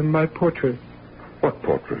show him my portrait. What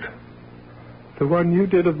portrait? The one you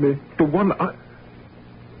did of me. The one I...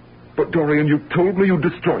 But, Dorian, you told me you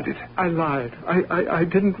destroyed it. I lied. I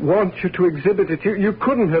didn't want you to exhibit it. You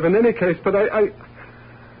couldn't have in any case, but I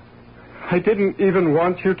didn't even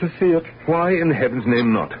want you to see it. Why in heaven's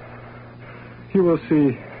name not? You will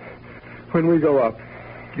see when we go up.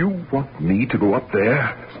 You want me to go up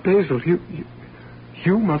there? Basil,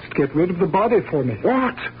 you must get rid of the body for me.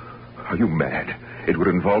 What? Are you mad? It would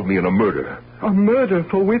involve me in a murder. A murder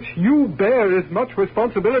for which you bear as much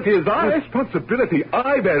responsibility as I. Responsibility?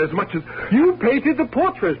 I bear as much as... You painted the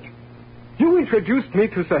portrait. You introduced me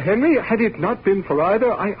to Sir Henry. Had it not been for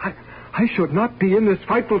either, I should not be in this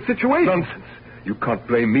frightful situation. Nonsense. You can't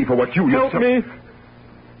blame me for what you yourself... Help me.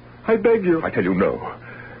 I beg you. I tell you no.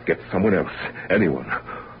 Get someone else. Anyone.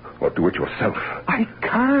 Or do it yourself. I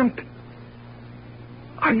can't.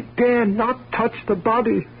 I dare not touch the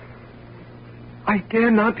body. I dare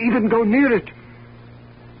not even go near it.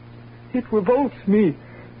 It revolts me.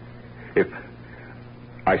 If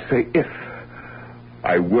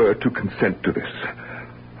I were to consent to this,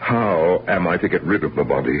 how am I to get rid of the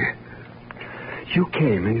body? You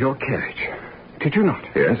came in your carriage, did you not?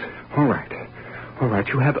 Yes. All right.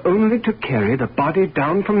 You have only to carry the body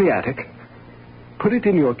down from the attic, put it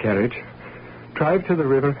in your carriage, drive to the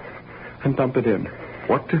river, and dump it in.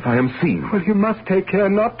 What if I am seen? Well, you must take care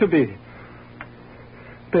not to be.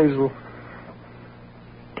 Basil,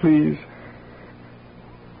 please,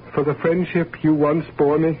 for the friendship you once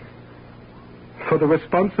bore me, for the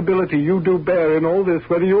responsibility you do bear in all this,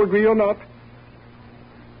 whether you agree or not,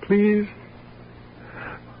 please.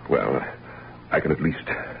 Well, I can at least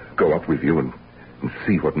go up with you and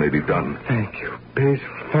see what may be done. Thank you,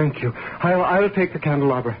 Basil, thank you. I'll take the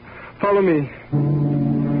candelabra. Follow me.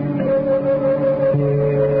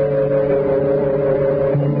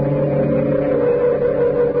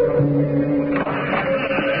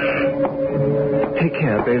 Take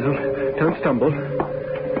care, Basil. Don't stumble.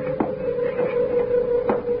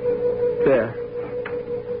 There.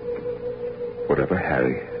 Whatever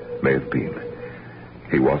Harry may have been,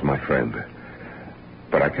 he was my friend.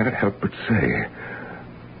 But I cannot help but say,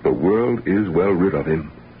 the world is well rid of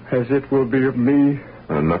him. As it will be of me.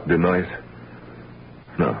 I'll not deny it.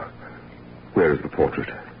 Now, where is the portrait?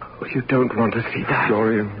 Oh, you don't want to see that.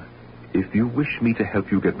 Dorian, if you wish me to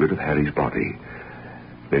help you get rid of Harry's body,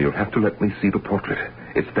 then you'll have to let me see the portrait.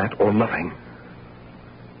 It's that or nothing.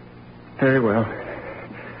 Very well.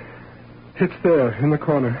 It's there, in the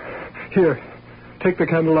corner. Here, take the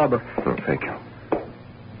candelabra. Oh, thank you.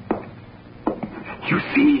 You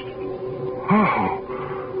see?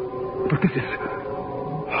 Oh, but this is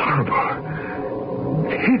horrible.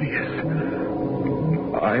 Hideous.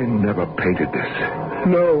 I never painted this.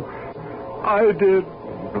 No, I did.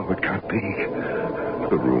 No, it can't be.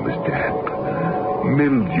 The room is damp.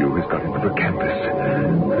 Mildew has got into the canvas.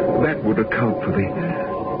 That would account for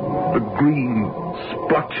the green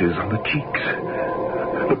splotches on the cheeks.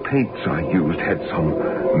 The paints I used had some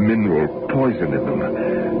mineral poison in them.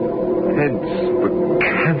 Hence the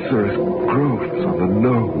cancerous growths on the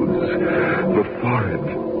nose, the forehead.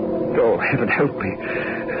 Oh, heaven help me.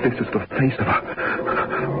 This is the face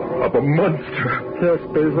of a monster. Yes,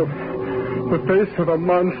 Basil. The face of a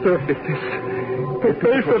monster. The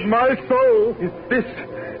face of my soul.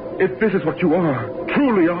 If this is what you are,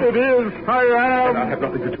 truly are. It is. I am. And I have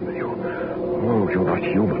nothing to do with you. Oh, you're not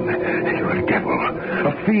human. You're a devil.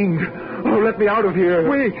 A fiend. Oh, let me out of here.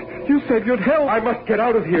 Wait. You said you'd help. I must get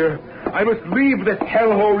out of here. I must leave this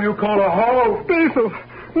hellhole you call a home. Basil.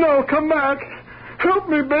 No, come back. Help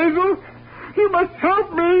me, Basil. You must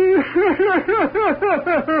help me.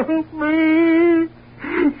 Help me.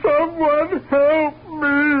 Someone help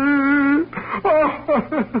me. Oh,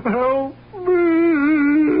 help me.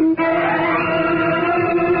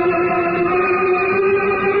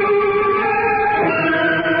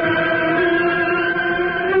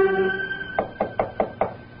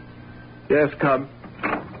 Yes, come.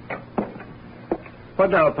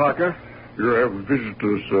 What now, Parker? You have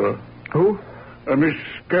visitors, sir. Who? Miss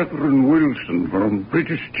Catherine Wilson from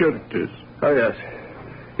British Charities. Oh, yes.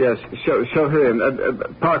 Yes, show her in.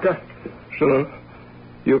 Parker? Sir?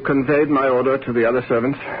 You conveyed my order to the other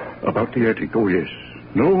servants? About the attic, oh, yes.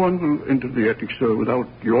 No one will enter the attic, sir, without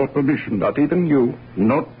your permission. Not even you?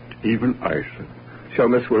 Not even I, sir. Show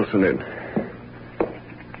Miss Wilson in.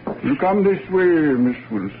 You come this way, Miss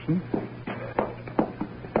Wilson.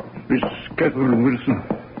 Miss Catherine Wilson.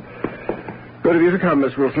 Good of you to come,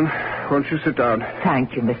 Miss Wilson. Won't you sit down?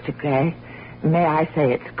 Thank you, Mr. Gray. May I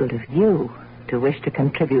say it's good of you to wish to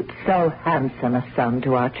contribute so handsome a sum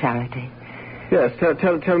to our charity. Yes,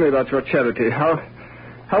 tell me about your charity. How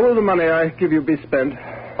will the money I give you be spent?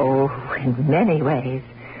 Oh, in many ways.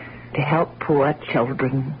 To help poor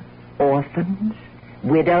children, orphans,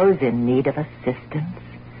 widows in need of assistance,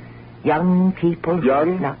 young people...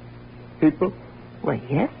 Young people? Well,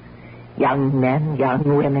 yes. Young men, young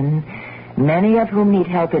women, many of whom need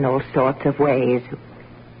help in all sorts of ways.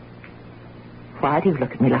 Why do you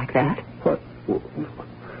look at me like that?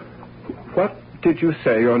 What did you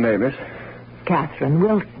say your name is? Catherine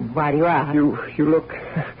Wilson. Why do you ask? You look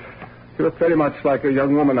very much like a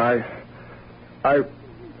young woman I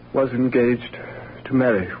was engaged to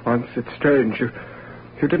marry once. It's strange. You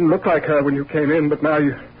didn't look like her when you came in, but now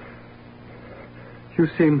you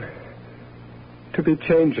seem to be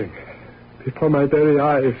changing before my very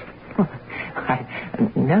eyes.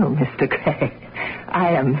 No, Mr. Gray.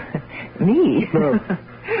 I am me. No,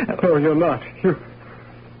 you're not.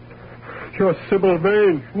 You're Sybil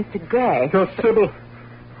Vane. Mr. Gray. You're Sybil.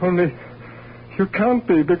 Only you can't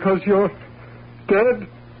be because you're dead.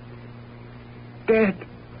 Dead.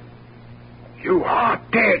 You are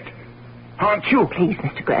dead, aren't you? Please,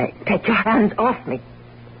 Mr. Gray, take your hands off me.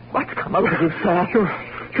 What's come over you, sir?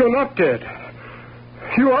 You're not dead.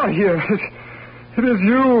 You are here. It is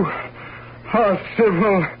you. Ah,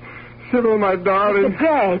 Sybil. Sybil, my darling. Mr.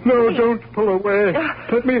 Gray, no, please. don't pull away.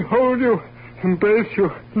 Let me hold you, embrace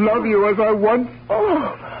you, love you as I once...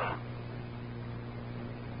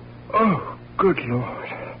 Oh, good Lord.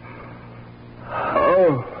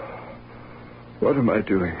 Oh, what am I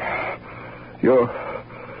doing?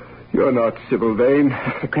 You're not Sybil Vane.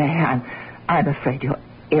 Mr. Gray, I'm afraid you're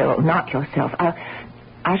ill. Knock yourself. I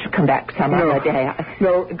shall come back some other day.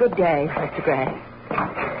 No. Good day, Mr. Gray.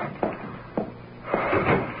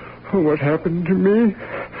 What happened to me?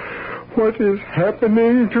 What is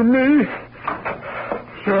happening to me?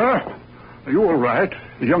 Sir, are you all right?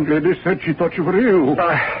 The young lady said she thought you were ill.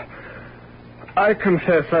 I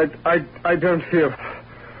confess I don't feel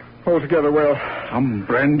altogether well. Some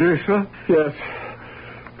brandy, sir? Yes.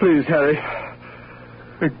 Please, Harry.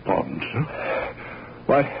 Beg pardon, sir.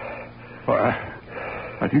 Why,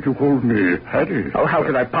 I think you called me Harry. Oh, how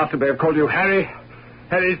could I possibly have called you Harry?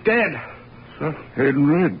 Harry's dead. Sir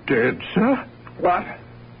Henry dead, sir? What?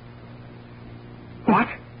 What?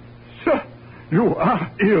 Sir, you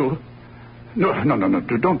are ill. No,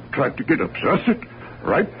 don't try to get up, sir. Sit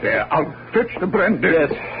right there. I'll fetch the brandy.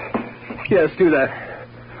 Yes, do that.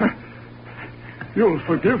 You'll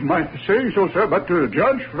forgive my saying so, sir, but to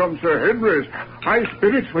judge from Sir Henry's high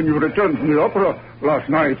spirits when you returned from the opera last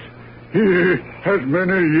night, he has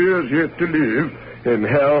many years yet to live. In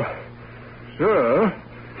hell? Sir,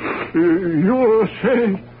 you were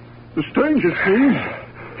saying the strangest things.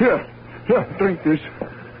 Here, drink this.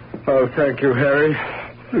 Oh, thank you, Harry.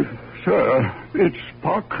 Sir, it's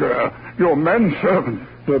Parker, your manservant.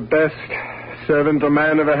 The best servant a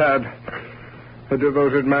man ever had. A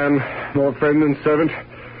devoted man, more friend than servant.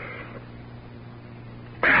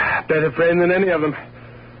 Better friend than any of them.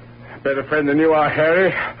 Better friend than you are,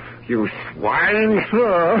 Harry. You swine.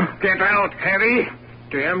 Sir. Get out, Harry.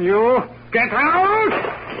 Damn you. Get out!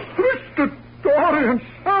 Mr. Dorian,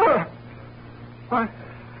 sir.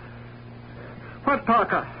 What,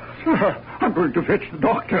 Parker? Sir, I'm going to fetch the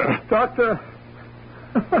doctor. Doctor?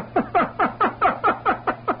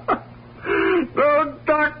 No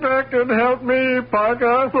doctor can help me,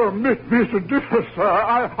 Parker. Mr. Differ, sir.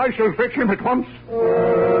 I shall fetch him at once.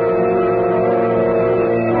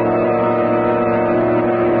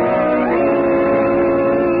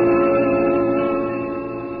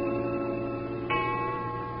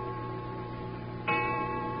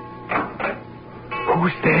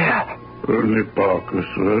 Who's there? Only Parker,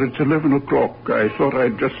 sir. It's 11 o'clock. I thought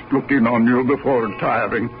I'd just look in on you before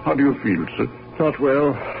retiring. How do you feel, sir? Not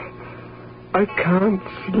well. I can't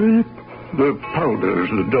sleep. The powders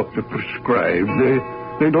the doctor prescribed,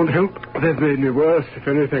 they don't help? They've made me worse, if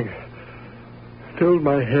anything. Filled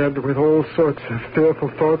my head with all sorts of fearful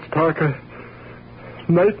thoughts, Parker.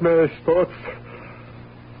 Nightmarish thoughts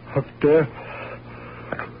of death,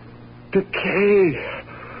 decay.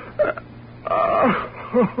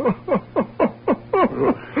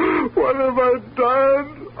 What have I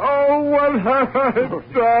done? Oh, what have I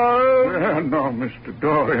done? No, Mr.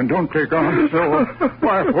 Dorian, don't take on so.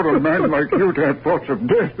 Why, for a man like you to have thoughts of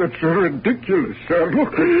death, that's ridiculous, sir.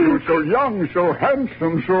 Look at you, so young, so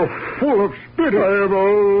handsome, so full of spirit. I am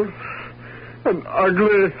old and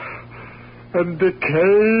ugly and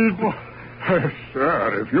decayed.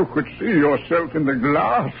 Sir, if you could see yourself in the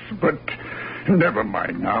glass, but never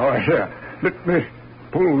mind now. Here, let me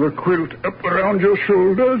pull the quilt up around your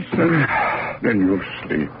shoulders, and then you'll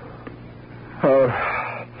sleep.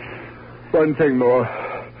 One thing more.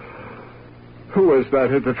 Who was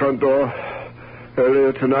that at the front door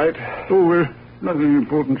earlier tonight? Oh, nothing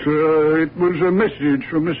important, sir. It was a message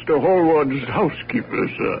from Mr. Hallward's housekeeper,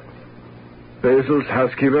 sir. Basil's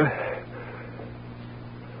housekeeper?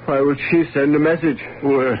 Why would she send a message?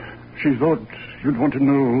 Well, she thought you'd want to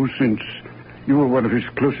know, since you were one of his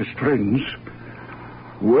closest friends.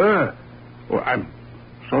 Were? Well, I'm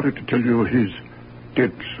sorry to tell you he's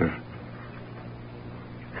dead, sir.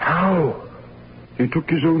 How? He took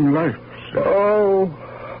his own life, sir.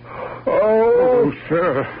 Oh,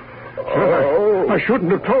 sir. Oh. I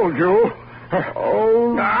shouldn't have told you.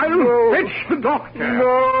 Oh, I'll fetch the doctor.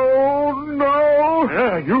 No.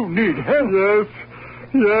 You need help.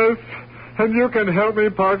 Yes. And you can help me,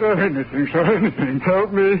 Parker. Anything, sir, anything.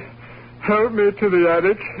 Help me to the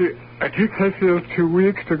attic. I feel too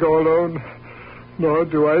weak to go alone. Nor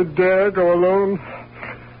do I dare go alone.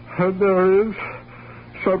 And there is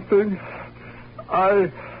something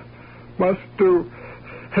I must do.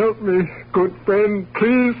 Help me, good friend.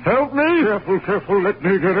 Please help me. Careful. Let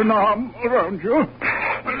me get an arm around you.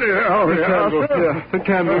 The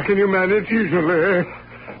candle. Can you manage? Easily.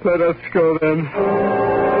 Let us go then.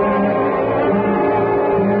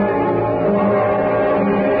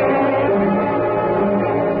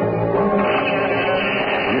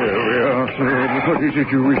 What is it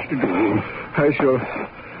you wish to do? I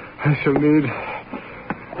shall need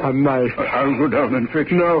a knife. I'll go down and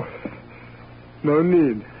fetch. No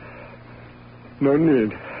need.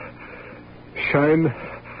 Shine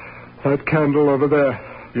that candle over there.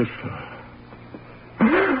 Yes, sir.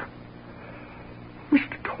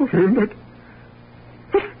 Mr. Dorian, that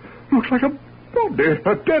looks like a body,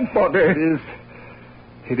 a dead body.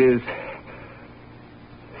 It is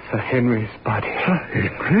Sir Henry's body. Sir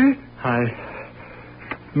Henry? I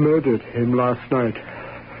murdered him last night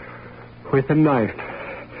with a knife.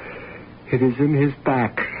 It is in his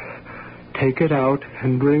back. Take it out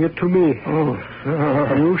and bring it to me. Oh,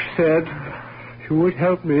 sir. You said you would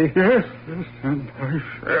help me. Yes, and I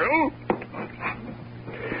shall.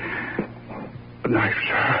 A knife,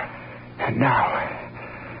 sir. And now,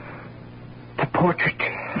 the portrait.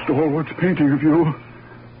 Mr. Hallward's painting of you.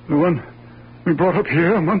 The one we brought up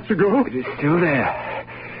here months ago. It is still there,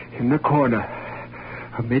 in the corner,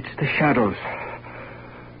 amidst the shadows.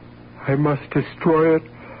 I must destroy it.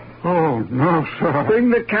 Oh, no, sir. Bring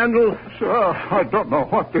the candle. Sir, I don't know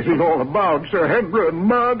what this is all about. Sir Henry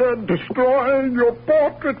murdered, destroying your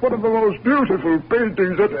portrait, one of the most beautiful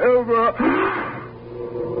paintings that ever...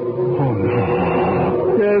 Oh,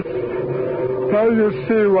 no. Yes. Now you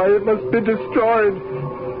see why it must be destroyed.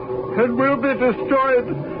 It will be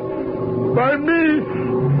destroyed by me.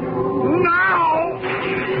 Now!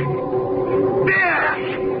 There!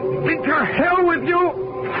 Into hell with you!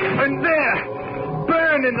 And there!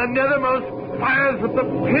 Burn in the nethermost fires of the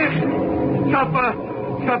pit.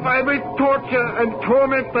 Suffer every torture and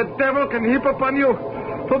torment the devil can heap upon you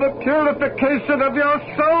for the purification of your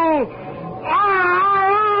soul.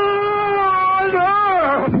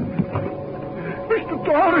 Mr.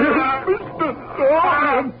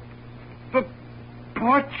 Dorian! The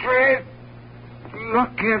portrait.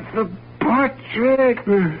 Look at the portrait.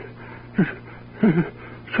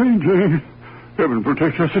 Changing. Heaven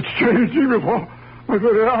protect us, it's changing before my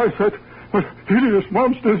very eyes. That hideous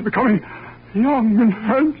monster is becoming young and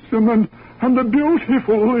handsome and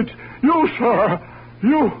beautiful. It's you, sir.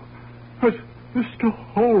 You, as Mr.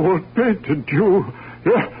 Hallward painted you.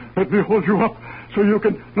 Yeah, let me hold you up so you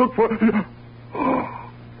can look for... Oh,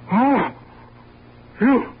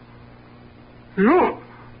 you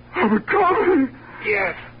are becoming...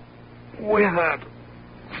 Yes, withered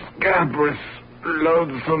scabrous,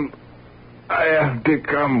 loathsome, I have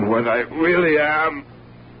become what I really am.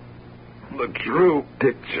 The true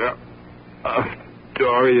picture of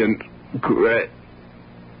Dorian Gray.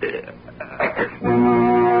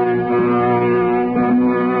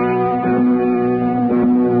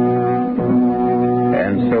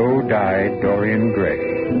 And so died Dorian Gray,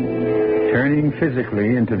 turning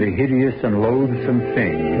physically into the hideous and loathsome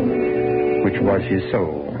thing which was his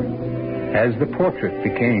soul, as the portrait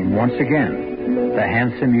became once again the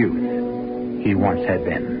handsome youth he once had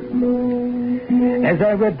been. As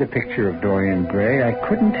I read the picture of Dorian Gray, I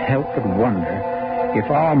couldn't help but wonder if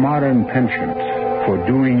our modern penchant for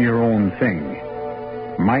doing your own thing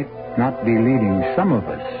might not be leading some of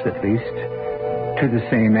us, at least, to the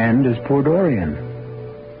same end as poor Dorian.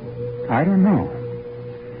 I don't know.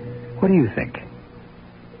 What do you think?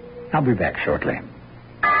 I'll be back shortly.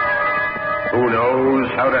 Who knows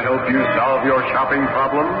how to help you solve your shopping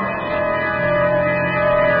problems?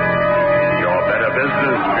 Your Better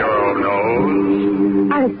Business Bureau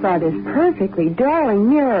knows. I saw this perfectly darling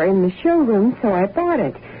mirror in the showroom, so I bought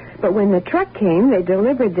it. But when the truck came, they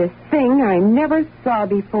delivered this thing I never saw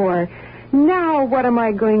before. Now what am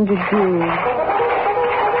I going to do?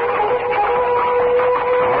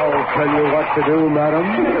 I'll tell you what to do,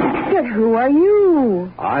 madam. But who are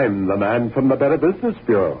you? I'm the man from the Better Business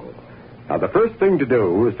Bureau. Now, the first thing to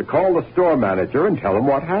do is to call the store manager and tell him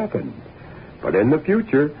what happened. But in the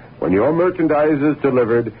future, when your merchandise is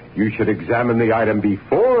delivered, you should examine the item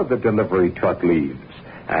before the delivery truck leaves.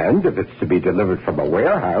 And if it's to be delivered from a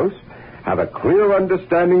warehouse, have a clear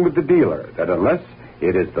understanding with the dealer that unless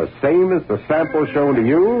it is the same as the sample shown to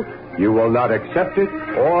you, you will not accept it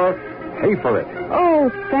or pay for it. Oh,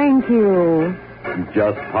 thank you.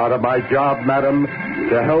 Just part of my job, madam,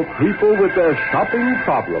 to help people with their shopping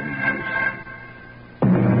problems.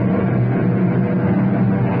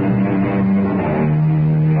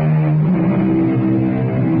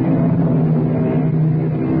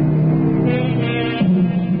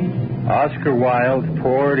 Oscar Wilde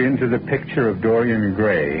poured into the picture of Dorian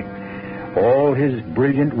Gray all his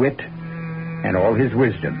brilliant wit and all his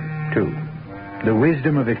wisdom, too. The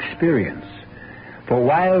wisdom of experience. For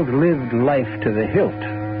Wilde lived life to the hilt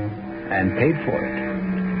and paid for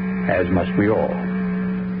it, as must we all.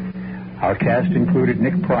 Our cast included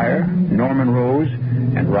Nick Pryor, Norman Rose,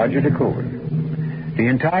 and Roger DeCoven. The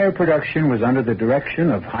entire production was under the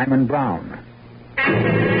direction of Hyman Brown.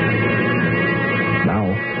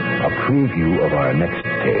 Now, a preview of our next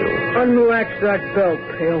tale. Unlax that belt,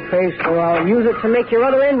 paleface, or I'll use it to make your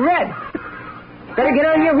other end red. Better get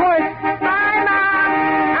on your horse. Bye, Mom.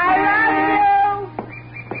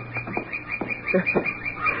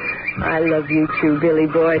 I love you too, Billy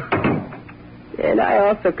boy. And I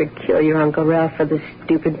also could kill your Uncle Ralph for this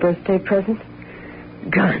stupid birthday present.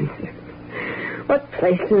 Guns. What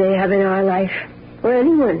place do they have in our life? Or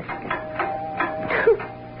anyone's?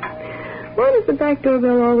 Why does the back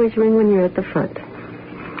doorbell always ring when you're at the front?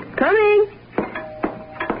 Coming!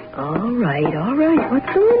 All right.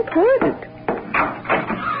 What's so important?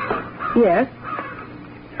 Yes?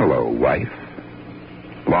 Hello, wife.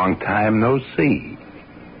 Long time no see.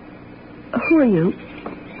 Who are you?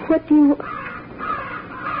 What do you...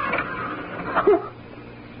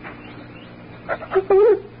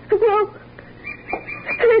 Oh,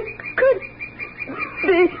 it could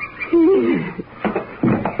be...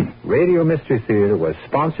 Radio Mystery Theater was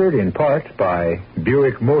sponsored in part by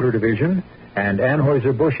Buick Motor Division and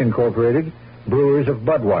Anheuser-Busch Incorporated, brewers of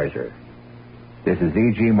Budweiser. This is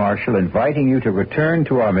E.G. Marshall inviting you to return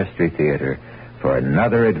to our Mystery Theater for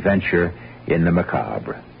another adventure in the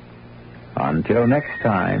macabre. Until next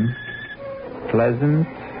time, pleasant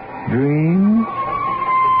dreams.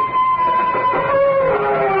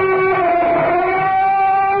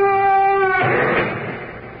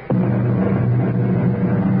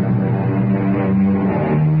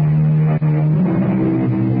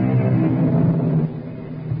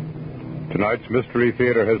 Tonight's Mystery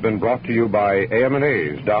Theater has been brought to you by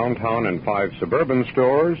AM&A's downtown and 5 suburban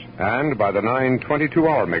stores and by the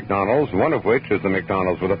 922-hour McDonald's, one of which is the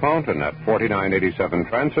McDonald's with a fountain at 4987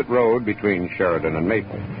 Transit Road between Sheridan and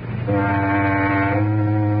Maple.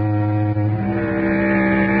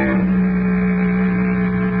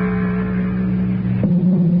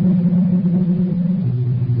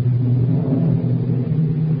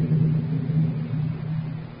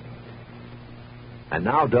 And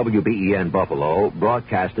now WBEN Buffalo,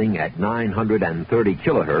 broadcasting at 930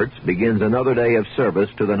 kilohertz, begins another day of service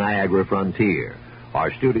to the Niagara frontier. Our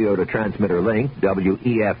studio-to-transmitter link,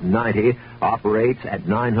 WEF 90, operates at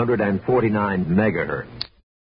 949 megahertz.